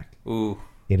tarmac. Ooh.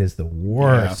 It is the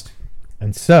worst. Yeah.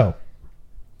 And so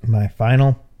my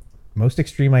final, most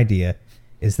extreme idea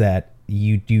is that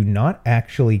you do not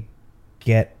actually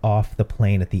get off the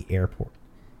plane at the airport.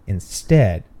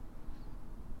 Instead,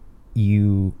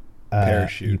 you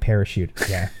parachute.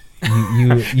 Yeah.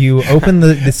 you open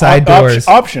the side doors.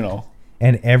 Optional.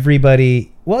 And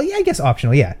everybody, well, yeah, I guess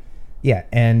optional. Yeah. Yeah.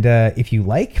 And if you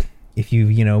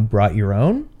brought your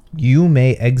own, you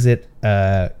may exit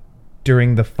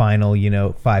during the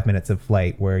final, 5 minutes of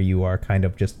flight where you are kind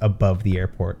of just above the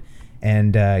airport.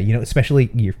 And,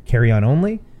 especially your carry-on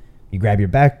only, you grab your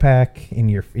backpack and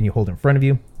you hold it in front of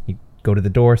you. You go to the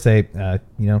door, say,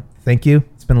 thank you.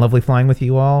 It's been lovely flying with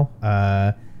you all.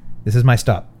 This is my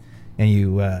stop. And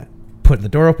you put the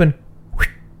door open,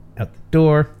 out the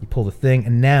door, you pull the thing,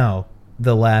 and now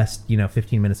the last,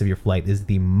 15 minutes of your flight is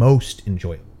the most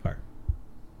enjoyable part.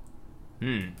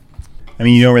 I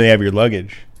mean, you don't really have your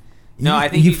luggage. No, I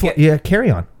think carry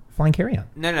on, flying carry on.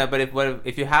 No, but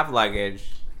if you have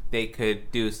luggage, they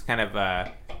could do kind of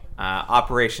a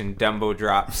Operation Dumbo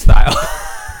Drop style.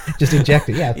 Just eject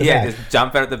it, yeah. Just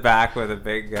jump out of the back with a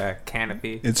big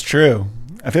canopy. It's true.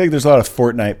 I feel like there's a lot of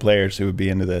Fortnite players who would be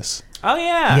into this. Oh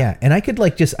yeah. Yeah, and I could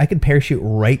parachute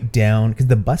right down because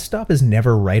the bus stop is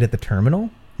never right at the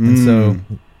terminal, and so.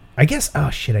 I guess. Oh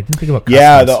shit! I didn't think about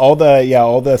customs. Yeah,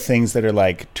 all the things that are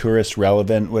like tourist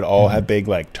relevant would all have big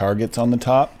like targets on the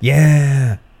top.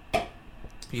 Yeah.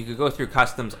 You could go through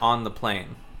customs on the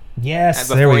plane. Yes.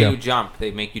 And before you jump,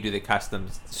 they make you do the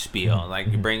customs spiel. Mm-hmm. Like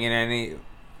you bring in any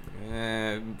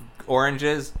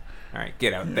oranges. All right,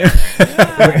 get out there.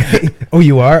 Oh,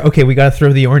 you are? Okay, we got to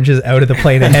throw the oranges out of the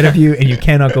plane ahead of you, and you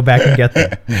cannot go back and get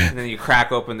them. And then you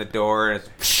crack open the door, and it's.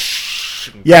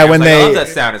 Yeah, when I love that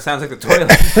sound. It sounds like the toilet.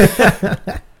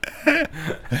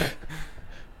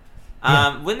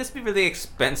 Wouldn't this be really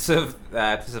expensive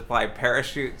to supply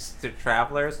parachutes to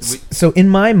travelers? So in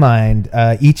my mind,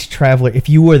 each traveler, if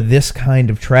you were this kind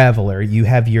of traveler, you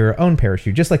have your own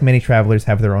parachute, just like many travelers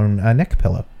have their own neck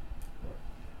pillow.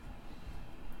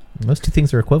 Those two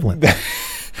things are equivalent.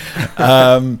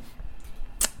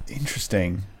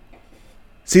 Interesting.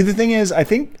 See, the thing is, I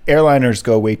think airliners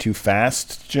go way too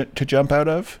fast to jump out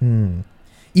of.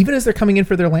 Even as they're coming in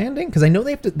for their landing, because I know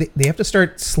they have to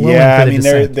start slowing. Yeah, for I mean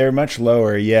descent. they're much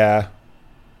lower. Yeah,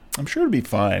 I'm sure it'll be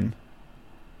fine.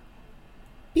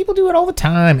 People do it all the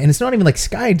time, and it's not even like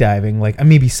skydiving. Like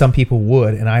maybe some people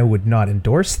would, and I would not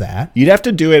endorse that. You'd have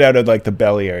to do it out of like the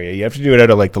belly area. You have to do it out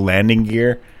of like the landing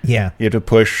gear. Yeah, you have to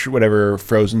push whatever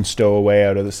frozen stowaway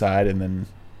out of the side, and then.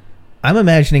 I'm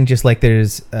imagining just like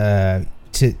there's.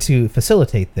 To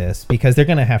facilitate this, because they're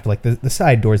going to have to, like, the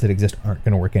side doors that exist aren't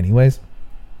going to work anyways.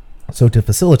 So to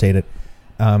facilitate it,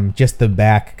 just the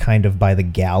back kind of by the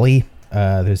galley,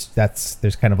 there's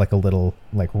kind of like a little,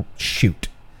 like, chute.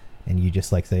 And you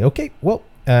just, like, say, okay, well,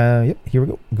 yep, here we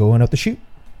go. Going out the chute.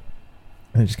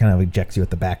 And it just kind of ejects you at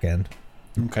the back end.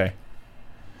 Okay.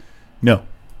 No.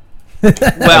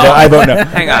 Well, I vote no.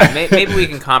 Hang on. Maybe we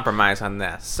can compromise on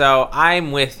this. So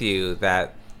I'm with you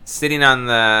that sitting on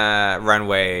the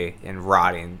runway and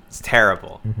rotting is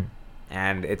terrible. Mm-hmm.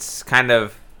 And it's kind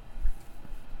of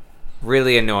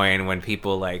really annoying when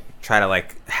people like try to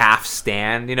like half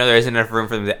stand. There isn't enough room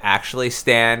for them to actually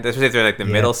stand, especially if they're like the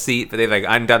middle seat, but they've like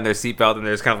undone their seatbelt and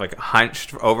they're just kind of like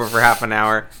hunched over for half an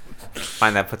hour. I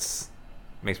find that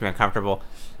makes me uncomfortable.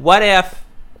 What if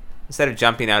instead of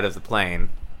jumping out of the plane,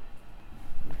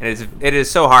 and it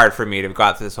is so hard for me to have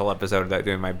got through this whole episode without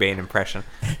doing my Bane impression.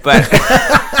 But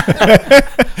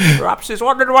perhaps he's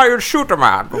wondering why you'd shoot a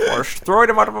man before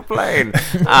throwing him out of a plane.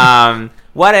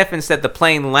 What if instead the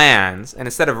plane lands, and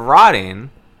instead of rotting,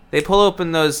 they pull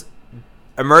open those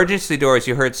emergency doors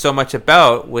you heard so much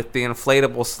about with the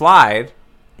inflatable slide,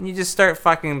 and you just start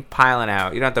fucking piling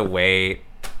out. You don't have to wait.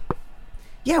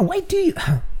 Yeah, why do you?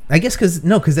 I guess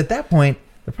because at that point,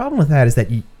 the problem with that is that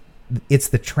it's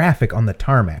the traffic on the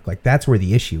tarmac. Like, that's where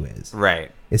the issue is. Right.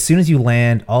 As soon as you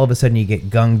land, all of a sudden you get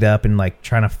gunged up and, like,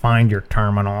 trying to find your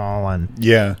terminal.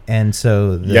 And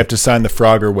so... you have to sign the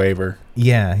Frogger waiver.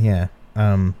 Yeah.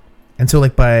 And so,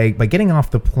 like, by getting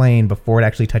off the plane before it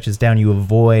actually touches down, you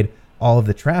avoid all of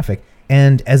the traffic.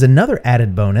 And as another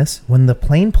added bonus, when the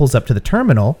plane pulls up to the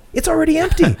terminal, it's already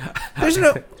empty. There's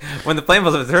no... When the plane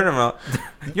pulls up to the terminal,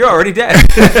 you're already dead.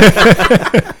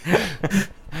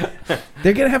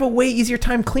 They're going to have a way easier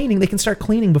time cleaning. They can start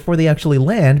cleaning before they actually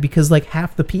land because like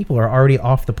half the people are already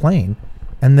off the plane.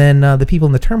 And then the people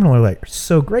in the terminal are like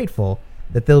so grateful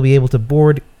that they'll be able to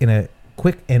board in a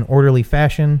quick and orderly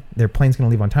fashion. Their plane's going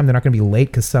to leave on time. They're not going to be late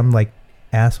because some like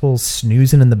assholes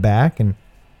snoozing in the back. And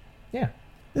yeah,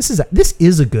 this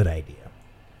is a good idea.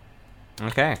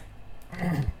 Okay.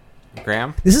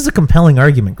 Graham? This is a compelling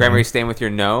argument. Graham, are you staying with your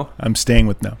no? I'm staying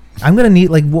with no. I'm going to need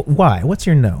like why? What's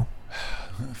your no?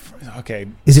 Okay.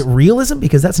 Is it realism?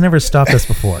 Because that's never stopped us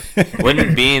before.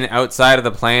 Wouldn't being outside of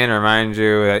the plane remind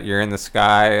you that you're in the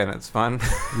sky and it's fun?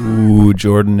 Ooh,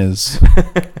 Jordan's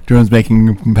making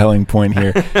a compelling point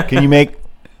here. Can you make...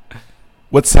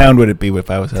 What sound would it be if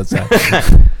I was outside?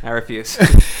 I refuse.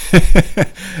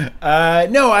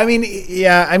 No, I mean,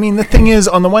 yeah, I mean, the thing is,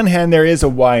 on the one hand, there is a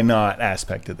why not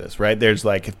aspect to this, right? There's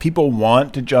like, if people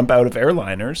want to jump out of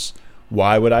airliners,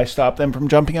 why would I stop them from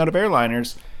jumping out of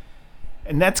airliners?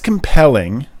 And that's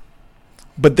compelling,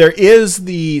 but there is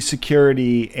the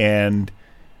security and...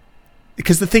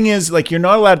 Because the thing is, like, you're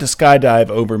not allowed to skydive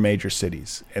over major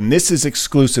cities. And this is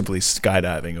exclusively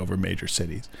skydiving over major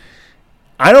cities.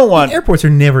 I don't want... Airports are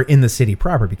never in the city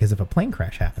proper because if a plane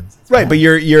crash happens... Right, but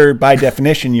you're by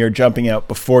definition, you're jumping out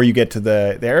before you get to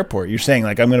the airport. You're saying,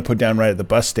 like, I'm going to put down right at the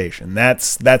bus station.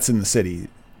 That's in the city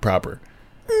proper.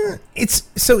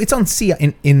 It's on Sea...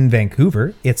 In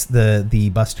Vancouver, it's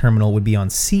the bus terminal would be on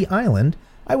Sea Island.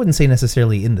 I wouldn't say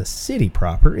necessarily in the city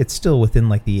proper. It's still within,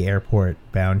 like, the airport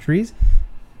boundaries.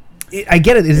 I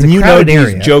get it. It's a crowded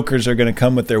area. These jokers are going to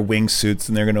come with their wingsuits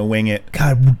and they're going to wing it.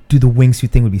 God, dude, the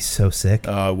wingsuit thing would be so sick.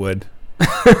 Oh, it would.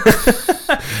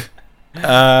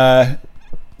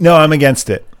 No, I'm against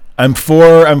it. I'm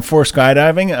for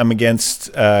skydiving. I'm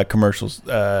against commercials.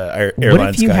 Airline what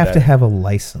if you skydiving. have to have a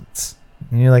license?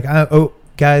 And you're like, oh,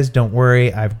 guys, don't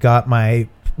worry. I've got my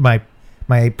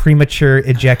premature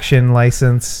ejection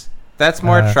license. That's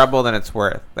more trouble than it's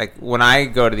worth. Like, when I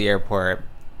go to the airport,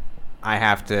 I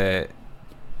have to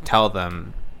tell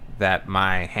them that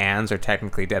my hands are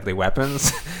technically deadly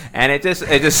weapons, and it just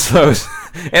slows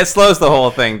the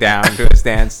whole thing down to a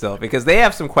standstill because they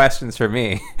have some questions for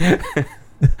me.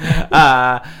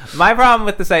 My problem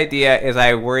with this idea is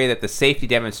I worry that the safety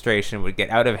demonstration would get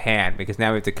out of hand because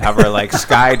now we have to cover like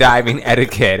skydiving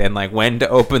etiquette and like when to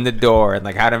open the door and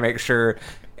like how to make sure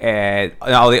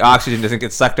all the oxygen doesn't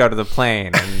get sucked out of the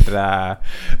plane. And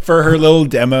for her little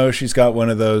demo, she's got one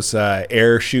of those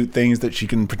air chute things that she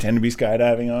can pretend to be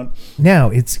skydiving on. Now,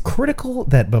 it's critical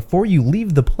that before you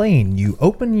leave the plane, you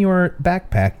open your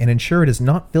backpack and ensure it is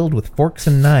not filled with forks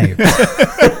and knives.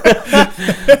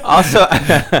 Also,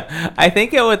 I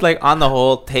think it would, like, on the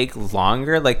whole, take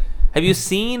longer. Like, have you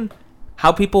seen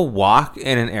how people walk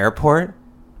in an airport?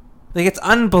 Like, it's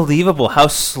unbelievable how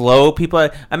slow people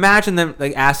are. Imagine them,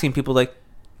 like, asking people, like,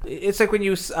 it's like when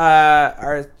you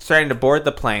are starting to board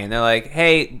the plane. They're like,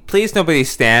 hey, please nobody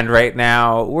stand right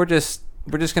now. We're just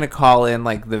going to call in,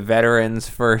 like, the veterans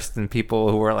first and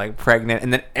people who are, like, pregnant.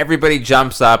 And then everybody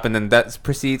jumps up and then that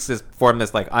proceeds to form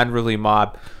this, like, unruly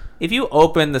mob. If you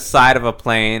open the side of a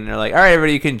plane and they're like, all right,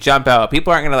 everybody, you can jump out.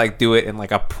 People aren't going to, like, do it in,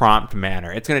 like, a prompt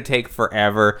manner. It's going to take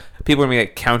forever. People are going to be,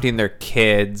 like, counting their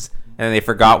kids. And then they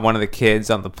forgot one of the kids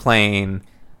on the plane.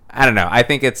 I don't know. I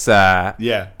think it's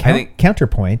yeah.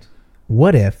 Counterpoint.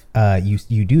 What if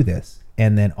you do this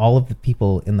and then all of the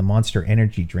people in the Monster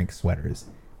Energy drink sweaters,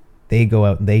 they go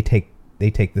out and they take the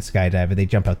skydiver, they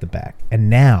jump out the back, and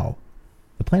now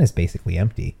the plane is basically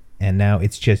empty, and now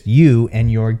it's just you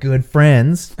and your good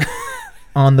friends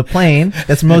on the plane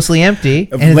that's mostly empty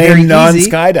of and lame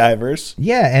non-skydivers.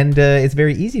 Yeah, and it's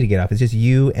very easy to get off. It's just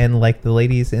you and like the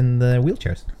ladies in the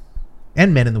wheelchairs.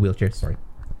 And men in the wheelchairs, sorry.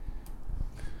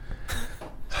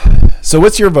 So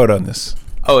what's your vote on this?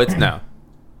 Oh, it's no.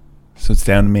 So it's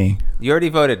down to me. You already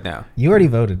voted no. You already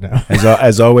voted no.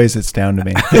 As always, it's down to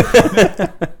me.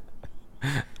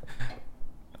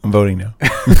 I'm voting no.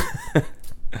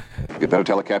 You'd better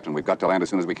tell the captain we've got to land as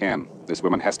soon as we can. This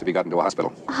woman has to be gotten to a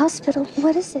hospital. A hospital?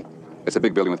 What is it? It's a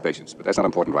big building with patients, but that's not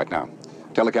important right now.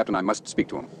 Tell the captain I must speak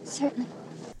to him. Certainly.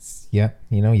 Yeah,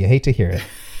 you hate to hear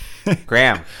it.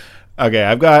 Graham. Okay,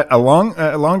 I've got a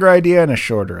longer idea and a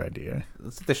shorter idea.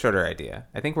 Let's do the shorter idea.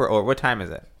 I think we're over. What time is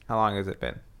it? How long has it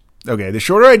been? Okay, the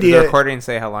shorter idea... Does the recording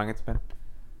say how long it's been?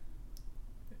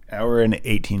 Hour and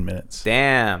 18 minutes.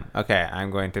 Damn. Okay, I'm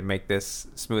going to make this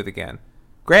smooth again.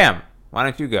 Graham, why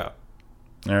don't you go?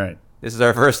 All right. This is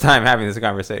our first time having this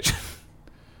conversation.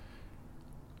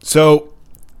 So,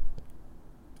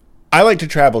 I like to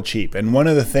travel cheap, and one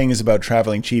of the things about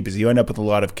traveling cheap is you end up with a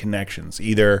lot of connections,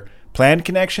 either planned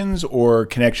connections or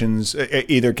connections,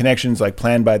 either connections like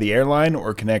planned by the airline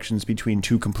or connections between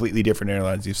two completely different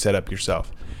airlines you've set up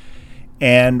yourself.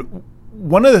 And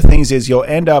one of the things is you'll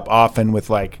end up often with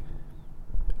like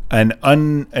an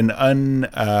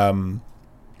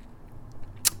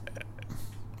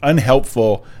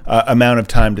unhelpful amount of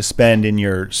time to spend in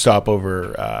your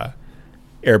stopover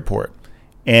airport.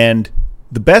 And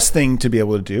the best thing to be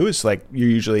able to do is like you're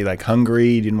usually like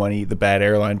hungry, you didn't want to eat the bad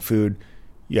airline food.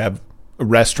 You have a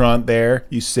restaurant there,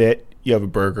 you sit, you have a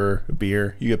burger, a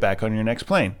beer, you get back on your next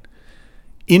plane.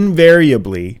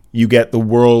 Invariably, you get the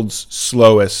world's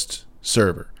slowest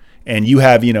server. And you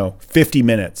have, 50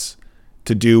 minutes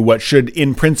to do what should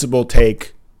in principle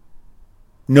take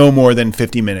no more than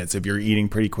 50 minutes if you're eating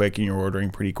pretty quick and you're ordering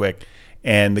pretty quick.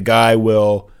 And the guy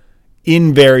will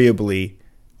invariably,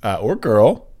 or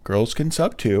girls can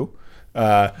sub too,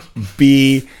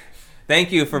 be...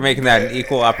 Thank you for making that an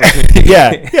equal opportunity.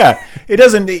 yeah.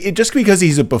 Just because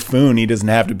he's a buffoon, he doesn't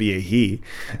have to be a he.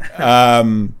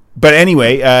 But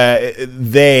anyway,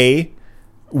 they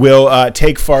will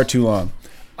take far too long.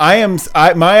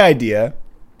 My idea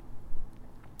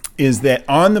is that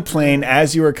on the plane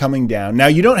as you are coming down, now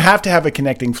you don't have to have a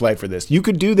connecting flight for this. You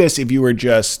could do this if you were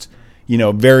just,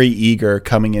 very eager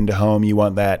coming into home. You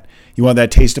want that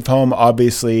taste of home,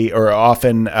 obviously, or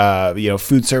often,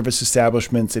 food service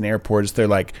establishments in airports, they're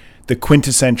like the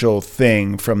quintessential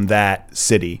thing from that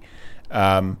city.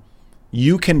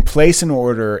 You can place an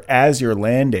order as you're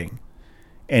landing,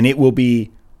 and it will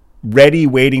be ready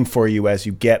waiting for you as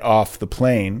you get off the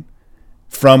plane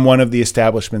from one of the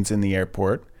establishments in the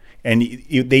airport. And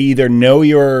they either know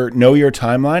your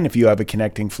timeline if you have a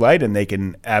connecting flight, and they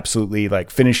can absolutely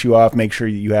like finish you off, make sure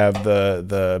you have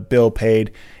the bill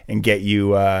paid, and get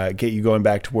you going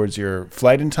back towards your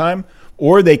flight in time,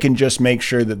 or they can just make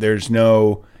sure that there's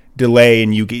no delay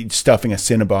and you get stuffing a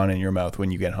Cinnabon in your mouth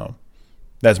when you get home.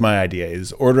 That's my idea: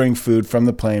 is ordering food from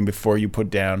the plane before you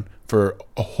put down for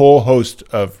a whole host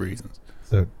of reasons.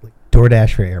 So, like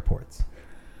DoorDash for airports.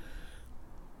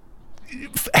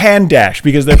 Hand dash,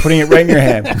 because they're putting it right in your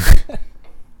hand.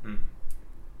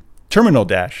 Terminal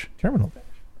dash. I'm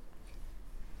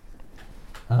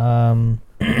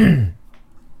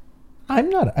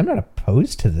not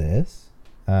opposed to this.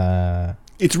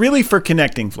 It's really for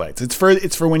connecting flights. It's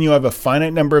for when you have a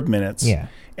finite number of minutes. Yeah.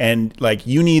 And like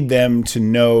you need them to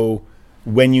know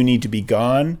when you need to be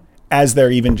gone, as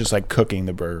they're even just like cooking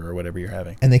the burger or whatever you're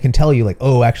having. And they can tell you like,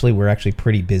 oh, actually, we're actually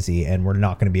pretty busy and we're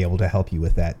not going to be able to help you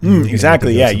with that.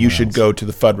 Exactly. Yeah. You should go to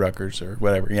the Fuddruckers or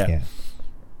whatever. Yeah.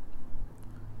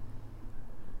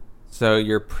 So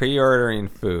you're pre-ordering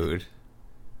food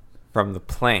from the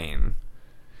plane.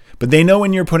 But they know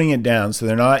when you're putting it down, so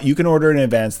they're not. You can order in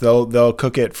advance. They'll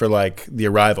cook it for like the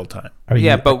arrival time.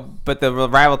 But the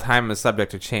arrival time is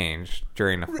subject to change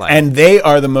during the flight, and they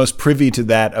are the most privy to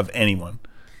that of anyone.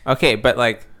 Okay, but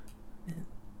like,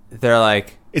 they're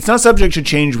like, it's not subject to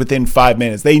change within 5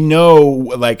 minutes. They know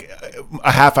like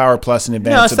a half hour plus in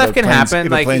advance. No, stuff can happen.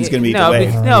 If like, a plane's going to be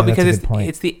delayed. No, because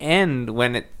it's the end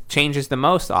when it changes the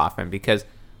most often, because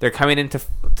they're coming into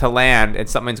to land and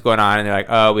something's going on and they're like,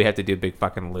 oh, we have to do a big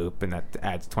fucking loop, and that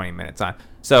adds 20 minutes on.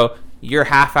 So you're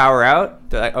half hour out.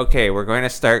 They're like, okay, we're going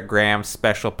to start Graham's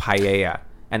special paella,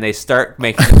 and they start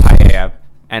making the paella.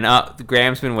 And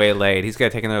Graham's been way late. He's got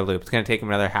to take another loop. It's going to take him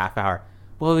another half hour.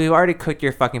 Well, we've already cooked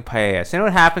your fucking paella. So you know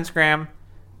what happens, Graham?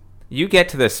 You get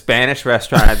to the Spanish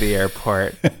restaurant at the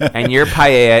airport, and your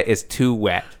paella is too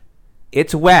wet.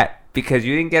 It's wet because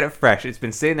you didn't get it fresh. It's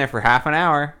been sitting there for half an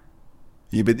hour.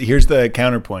 Yeah, but here's the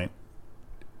counterpoint.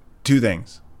 2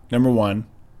 things. Number 1,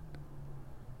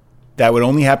 that would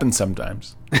only happen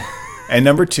sometimes. And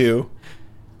number 2...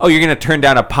 Oh, you're going to turn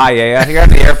down a paella? You're on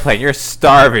the airplane. You're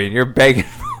starving. You're begging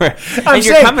for it. And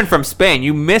you're coming from Spain.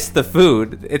 You missed the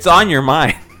food. It's on your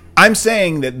mind. I'm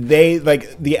saying that they,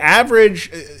 like, the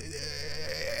average...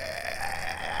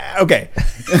 okay.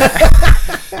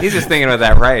 He's just thinking about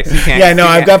that rice.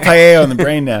 I've got paella on the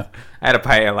brain now. I had a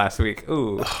paella last week.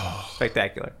 Ooh,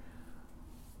 spectacular.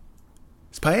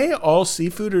 Is paella all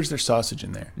seafood, or is there sausage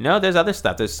in there? No, there's other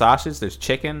stuff. There's sausage, there's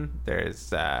chicken,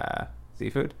 there's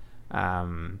seafood.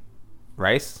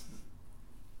 Rice.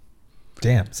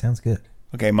 Damn, sounds good.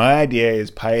 Okay, my idea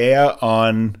is paella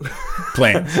on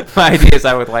planes. My idea is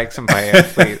I would like some paella,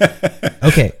 please.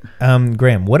 Okay,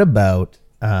 Graham, what about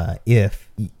if,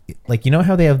 like, you know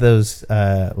how they have those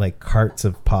like carts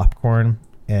of popcorn?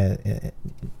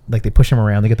 Like they push them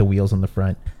around, they get the wheels on the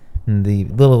front, and the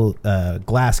little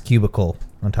glass cubicle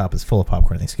on top is full of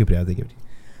popcorn. They scoop it out, they give it to you.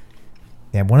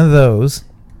 They have one of those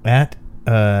at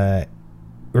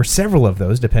or several of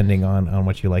those, depending on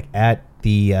what you like, at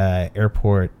the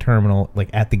airport terminal, like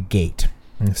at the gate.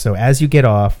 And so as you get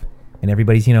off and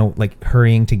everybody's, like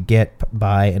hurrying to get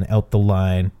by and out the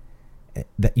line,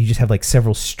 that you just have like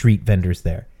several street vendors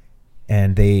there.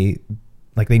 And they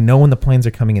know when the planes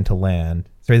are coming into land.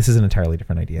 Sorry, this is an entirely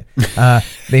different idea.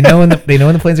 They know when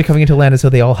the planes are coming into land, and so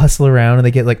they all hustle around and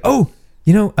they get like, WestJet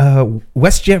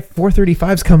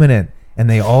 435's coming in. And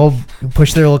they all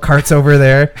push their little carts over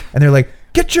there, and they're like,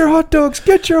 get your hot dogs.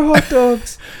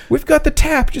 We've got the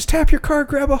tap. Just tap your car,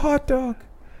 grab a hot dog.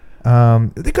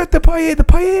 They got the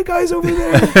paella guys over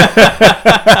there.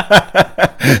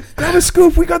 Grab a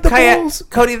scoop. We got the balls.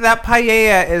 Cody, that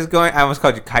paella is going. I almost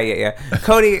called you paella.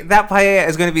 Cody, that paella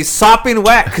is going to be sopping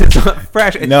wet because it's not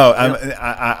fresh. No,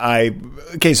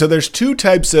 okay. So there's two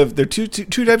types of two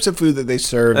types of food that they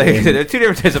serve. There are two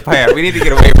different types of paella. We need to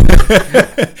get away from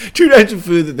it. Two types of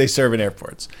food that they serve in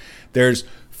airports. There's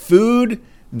food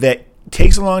that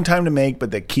takes a long time to make, but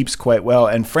that keeps quite well.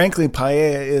 And frankly,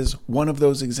 paella is one of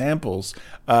those examples.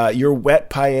 Your wet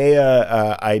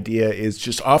paella idea is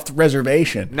just off the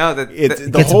reservation. No,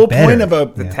 the whole point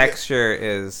of the texture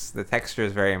is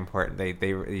very important.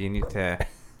 You need to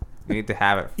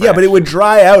have it fresh. Yeah, but it would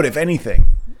dry out if anything.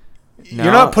 No,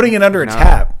 you're not putting it under a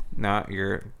tap. No,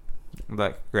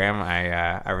 look, Graham.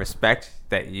 I respect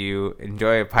that you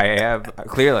enjoy a paella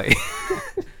clearly,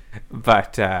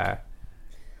 but.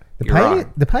 The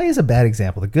paella is a bad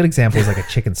example. The good example is like a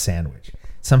chicken sandwich,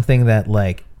 something that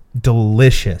like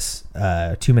delicious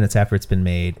 2 minutes after it's been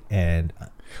made and.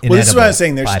 Well, this is what I was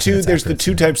saying. There's the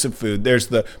two types of food. There's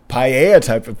the paella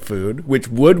type of food, which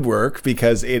would work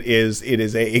because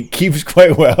it keeps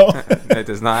quite well. It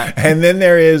does not. And then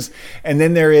there is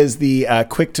the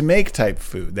quick to make type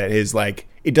food that is like,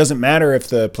 it doesn't matter if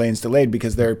the plane's delayed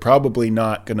because they're probably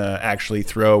not gonna actually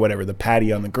throw the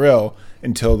patty on the grill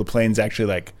until the plane's actually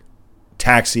like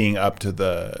taxiing up to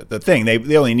the thing.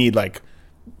 They only need like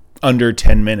under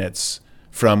 10 minutes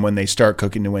from when they start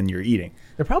cooking to when you're eating.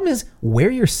 The problem is where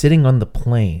you're sitting on the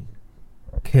plane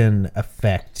can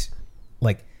affect,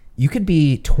 like, you could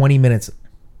be 20 minutes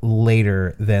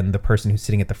later than the person who's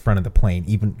sitting at the front of the plane,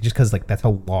 even just because like that's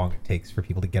how long it takes for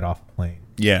people to get off a plane.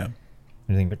 Yeah.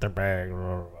 Everything with their bag.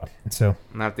 And so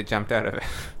not if they jumped out of it.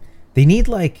 They need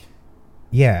I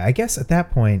guess at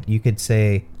that point you could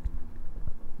say,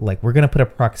 like, we're gonna put a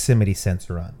proximity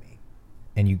sensor on me,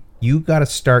 and you got to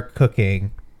start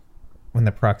cooking when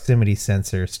the proximity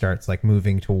sensor starts like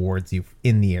moving towards you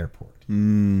in the airport.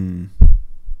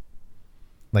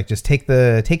 Like, just take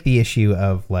the issue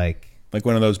of like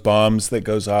one of those bombs that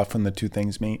goes off when the two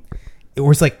things meet. It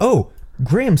was like, oh,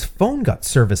 Graham's phone got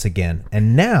service again,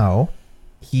 and now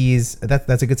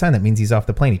that's a good sign. That means he's off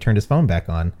the plane. He turned his phone back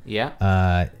on.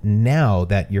 Yeah. Now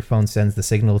that your phone sends the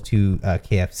signal to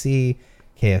KFC.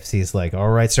 KFC's like, all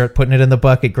right, start putting it in the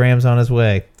bucket. Graham's on his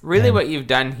way. Really, what you've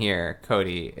done here,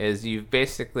 Cody, is you've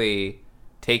basically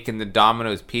taken the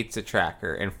Domino's pizza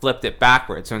tracker and flipped it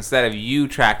backwards. So instead of you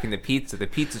tracking the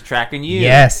pizza's tracking you.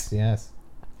 Yes.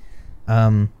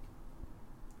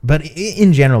 But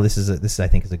in general, this I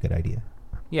think is a good idea.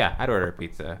 Yeah, I'd order a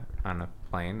pizza on a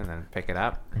plane and then pick it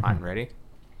up, hot and ready.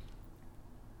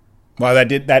 Wow,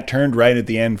 that turned right at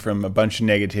the end from a bunch of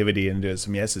negativity into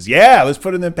some yeses. Yeah, let's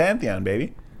put it in the pantheon,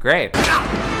 baby. Great.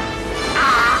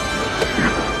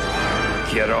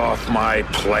 Get off my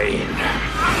plane.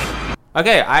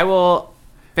 Okay, I will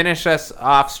finish us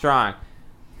off strong.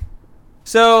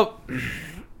 So,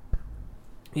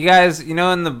 you guys,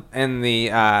 in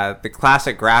the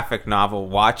classic graphic novel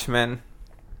Watchmen,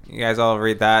 you guys all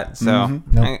read that. So I'm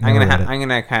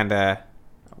gonna kind of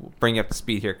bring you up to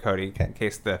speed here, Cody, in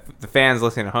case the fans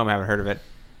listening at home haven't heard of it.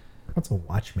 What's a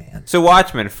Watchman? So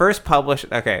Watchmen, first published...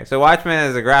 Okay, so Watchmen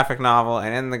is a graphic novel,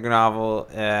 and in the novel,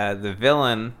 the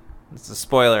villain... It's a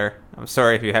spoiler. I'm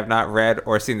sorry if you have not read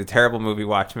or seen the terrible movie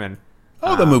Watchmen.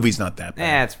 Oh, the movie's not that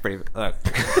bad. It's pretty... Look.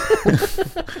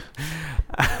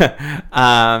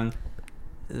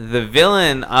 The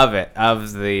villain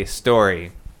of the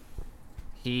story,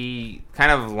 he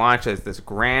kind of launches this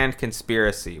grand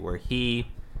conspiracy where he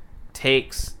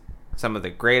takes some of the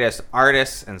greatest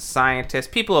artists and scientists,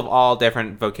 people of all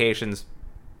different vocations,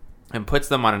 and puts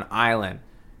them on an island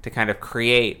to kind of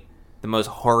create the most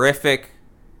horrific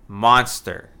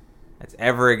monster that's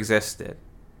ever existed.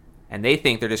 And they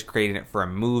think they're just creating it for a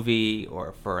movie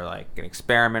or for like an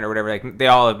experiment or whatever. Like, they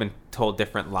all have been told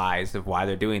different lies of why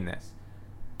they're doing this.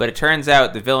 But it turns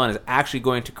out the villain is actually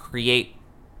going to create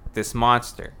this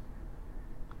monster.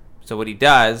 So what he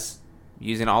does,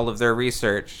 using all of their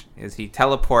research, is he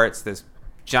teleports this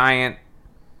giant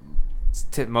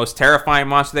most terrifying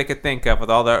monster they could think of, with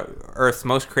all the Earth's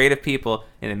most creative people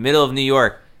in the middle of New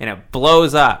York, and it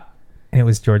blows up. And it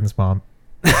was Jordan's mom.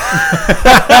 Well,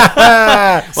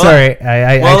 Sorry,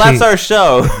 I well, actually, that's our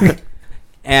show.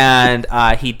 And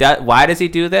he does. Why does he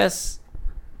do this?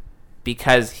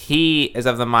 Because he is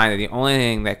of the mind that the only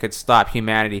thing that could stop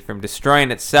humanity from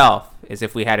destroying itself is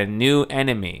if we had a new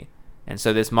enemy. And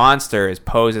so this monster is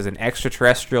posed as an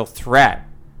extraterrestrial threat.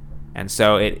 And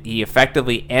so he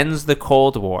effectively ends the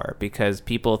Cold War because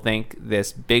people think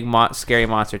this big, scary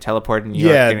monster teleported in New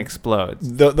York and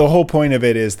explodes. The whole point of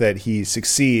it is that he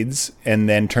succeeds and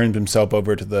then turns himself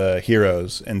over to the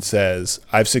heroes and says,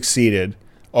 I've succeeded.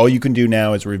 All you can do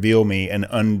now is reveal me and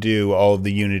undo all of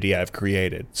the unity I've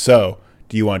created. So,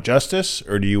 do you want justice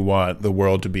or do you want the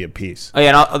world to be at peace? Oh,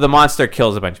 yeah, and the monster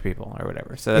kills a bunch of people or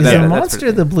whatever. So is the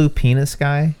monster the blue penis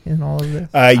guy in all of this?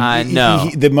 No.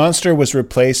 The monster was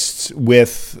replaced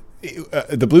with...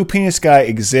 the blue penis guy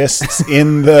exists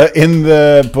in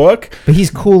the book. But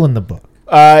he's cool in the book.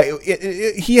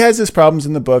 He has his problems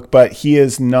in the book, but he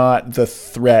is not the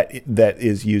threat that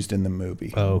is used in the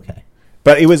movie. Oh, okay.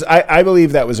 But it was, I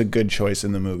believe that was a good choice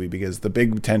in the movie because the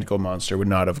big tentacle monster would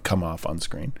not have come off on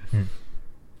screen.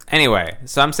 Anyway,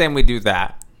 so I'm saying we do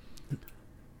that.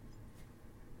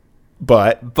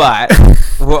 But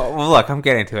well, look, I'm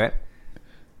getting to it.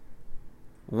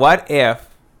 What if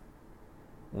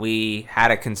we had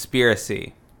a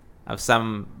conspiracy of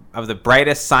some of the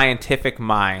brightest scientific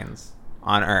minds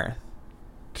on Earth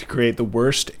to create the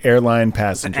worst airline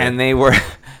passenger? And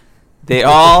they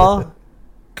all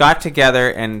got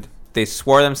together and they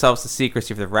swore themselves to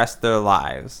secrecy for the rest of their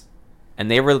lives,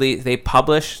 and they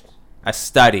published a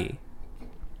study,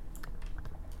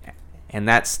 and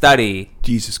that study,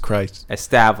 Jesus Christ,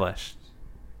 established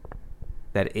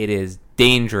that it is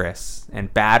dangerous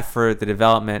and bad for the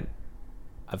development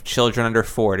of children under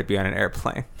 4 to be on an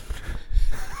airplane.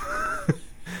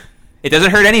 It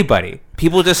doesn't hurt anybody.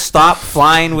 People just stop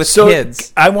flying with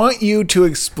kids. I want you to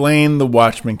explain the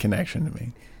Watchmen connection to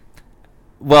me.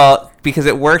 Well, because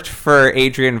it worked for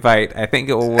Adrian Veidt, I think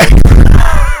it will work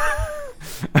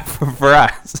for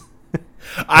us.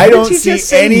 I don't see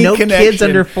any no connection. Kids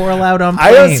under 4 allowed on planes.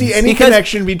 I don't see any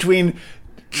connection between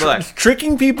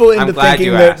tricking people into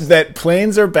thinking that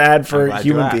planes are bad for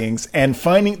human beings and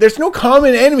finding there's no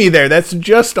common enemy there. That's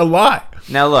just a lie.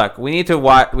 Now look, we need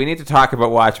to talk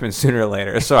about Watchmen sooner or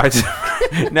later. So I just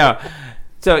no.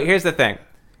 So here's the thing: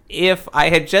 if I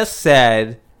had just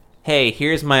said, "Hey,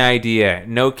 here's my idea: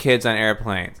 no kids on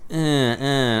airplanes,"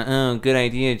 good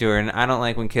idea, Jordan. I don't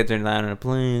like when kids are allowed on a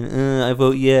plane. I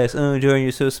vote yes. Oh, Jordan,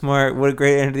 you're so smart. What a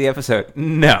great end to the episode.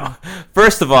 No.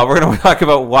 First of all, we're going to talk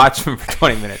about Watchmen for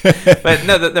 20 minutes. But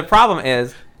no, the problem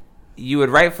is, you would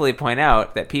rightfully point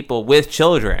out that people with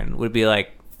children would be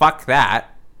like, "Fuck that.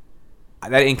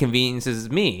 That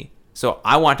inconveniences me. So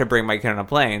I want to bring my kid on a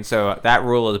plane. So that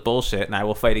rule is bullshit, and I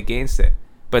will fight against it."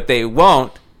 But they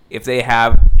won't if they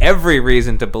have every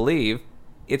reason to believe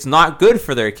it's not good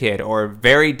for their kid or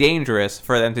very dangerous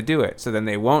for them to do it. So then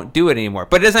they won't do it anymore.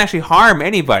 But it doesn't actually harm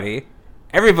anybody.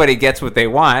 Everybody gets what they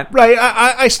want. Right.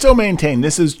 I still maintain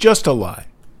this is just a lie.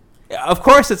 Of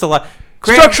course it's a lie.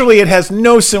 Graham, structurally, it has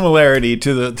no similarity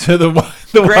to the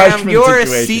Graham, Watchmen your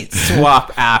situation. seat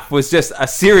swap app was just a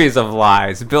series of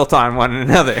lies built on one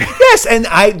another. Yes, and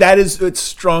that is its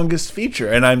strongest feature.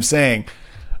 And I'm saying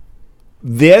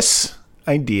this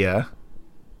idea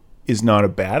is not a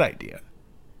bad idea,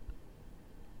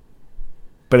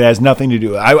 but it has nothing to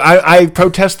do with it. I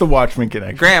protest the Watchmen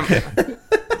connection. Graham,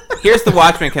 here's the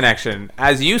Watchmen connection.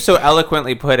 As you so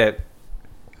eloquently put it,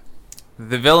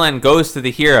 the villain goes to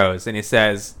the heroes and he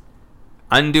says,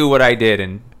 undo what I did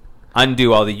and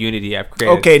undo all the unity I've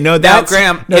created. Okay, that's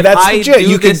legit.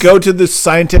 You could go to the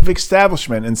scientific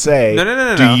establishment and say,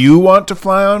 No. Do you want to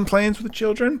fly on planes with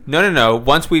children? No.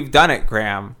 Once we've done it,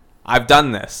 Graham, I've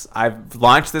done this. I've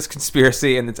launched this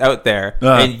conspiracy and it's out there.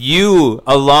 And you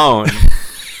alone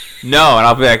know. And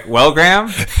I'll be like, well,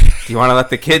 Graham, do you want to let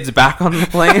the kids back on the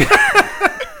plane?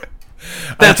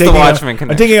 That's the Watchmen connection.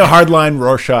 I'm taking a hardline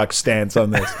Rorschach stance on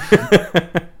this.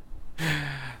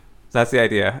 That's the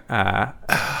idea.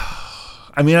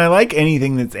 I mean, I like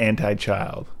anything that's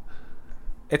anti-child.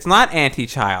 It's not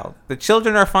anti-child. The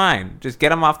children are fine. Just get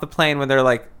them off the plane when they're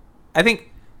like... I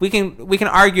think we can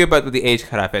argue about what the age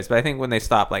cutoff is, but I think when they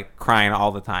stop like crying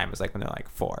all the time is like when they're like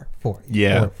 4. 4.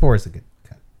 Yeah. 4 is a good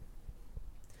cut.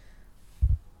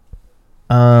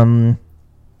 I'm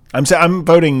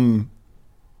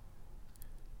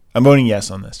voting yes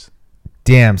on this.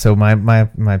 Damn. So my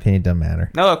opinion doesn't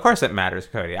matter. No, of course it matters,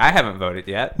 Cody. I haven't voted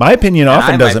yet. My opinion And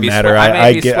often I might doesn't be matter. I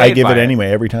I give it anyway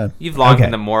every time. You've long Okay.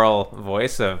 been the moral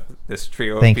voice of this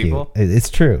trio Thank of people. you. It's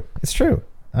true. It's true.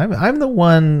 I'm the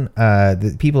one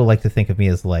that people like to think of me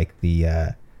as like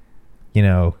the,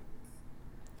 You're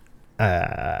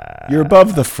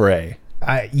above the fray.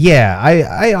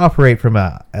 I operate from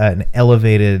an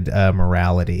elevated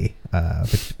morality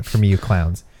from you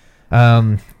clowns.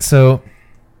 So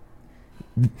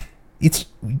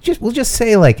we'll just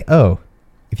say like, oh,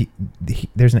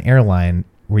 there's an airline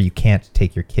where you can't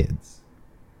take your kids.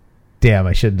 Damn,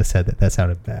 I shouldn't have said that. That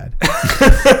sounded bad.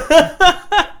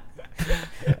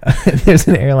 There's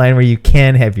an airline where you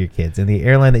can have your kids, and the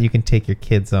airline that you can take your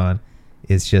kids on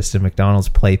is just a McDonald's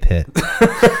play pit.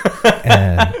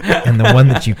 and the one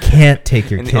that you can't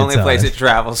take your kids on. And the only place it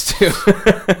travels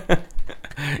to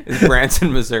is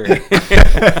Branson, Missouri.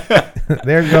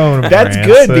 They're going to That's Branson.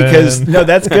 good because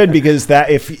that's good because that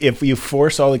if you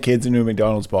force all the kids into a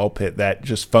McDonald's ball pit, that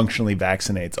just functionally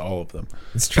vaccinates all of them.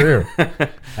 It's true.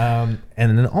 And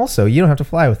then also, you don't have to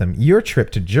fly with them. Your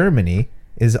trip to Germany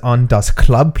is on Das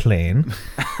Clubplane,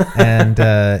 and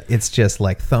it's just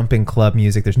like thumping club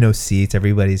music. There's no seats.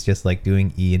 Everybody's just like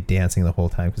doing E and dancing the whole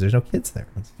time because there's no kids there.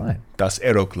 That's fine. Das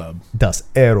Aeroclub. Das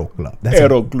Aeroclub.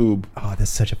 Aeroclub. Oh, that's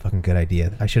such a fucking good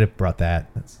idea. I should have brought that.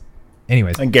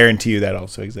 Anyways, I guarantee you that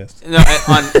also exists. No,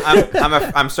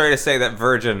 I'm sorry to say that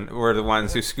Virgin were the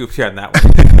ones who scooped you on that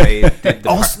one.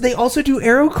 They also do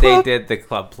Aero They Club? did the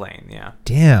club plane, yeah.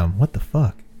 Damn, what the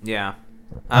fuck? Yeah.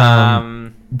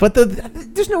 But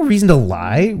there's no reason to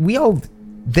lie. You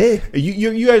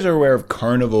guys are aware of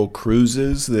Carnival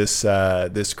Cruises,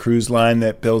 this cruise line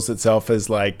that bills itself as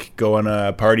like go on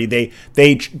a party.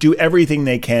 They do everything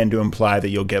they can to imply that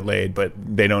you'll get laid, but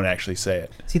they don't actually say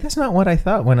it. See, that's not what I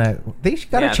thought they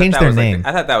gotta Yeah, change their name.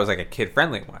 I thought that was like a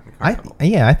kid-friendly one. I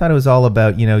thought it was all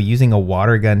about, using a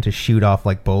water gun to shoot off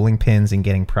like bowling pins and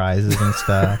getting prizes and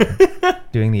stuff. And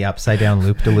doing the upside down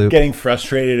loop to loop. Getting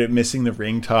frustrated at missing the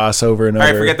ring toss over and over.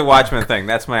 All right, forget the Watchmen thing.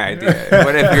 That's my idea.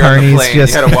 What if you're on the plane, you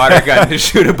had a water gun to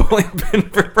shoot a bowling pin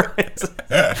for prizes?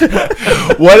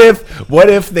 What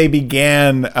if they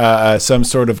began some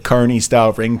sort of Carney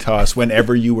style ring toss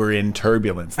whenever you were in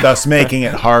turbulence, thus making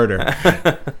it harder?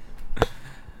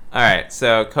 All right,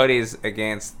 so Cody's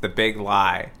against the big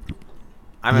lie.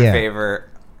 I'm in favor.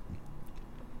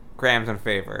 Graham's in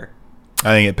favor.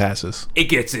 I think it passes. It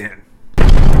gets in.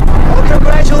 Well,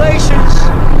 congratulations!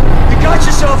 You got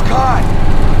yourself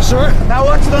caught! Sir? Now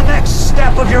what's the next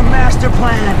step of your master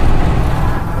plan?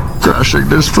 Crashing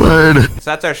displayed.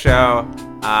 So that's our show.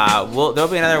 There'll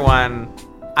be another one.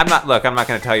 I'm not going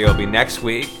to tell you it'll be next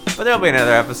week, but there'll be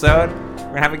another episode. We're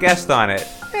going to have a guest on it.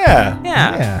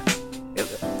 Yeah.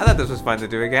 I thought this was fun to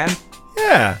do again.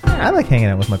 Yeah. I like hanging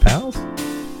out with my pals.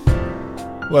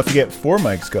 We'll have to get 4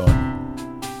 mics going.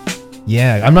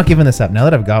 Yeah, I'm not giving this up. Now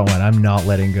that I've got one, I'm not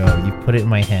letting go. You put it in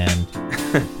my hand.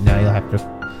 Now you'll have to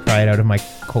pry it out of my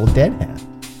cold dead hand.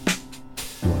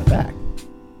 You want it back?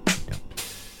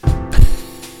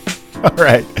 All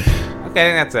right.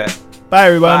 Okay, I think that's it. Bye,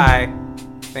 everyone. Bye.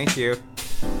 Thank you.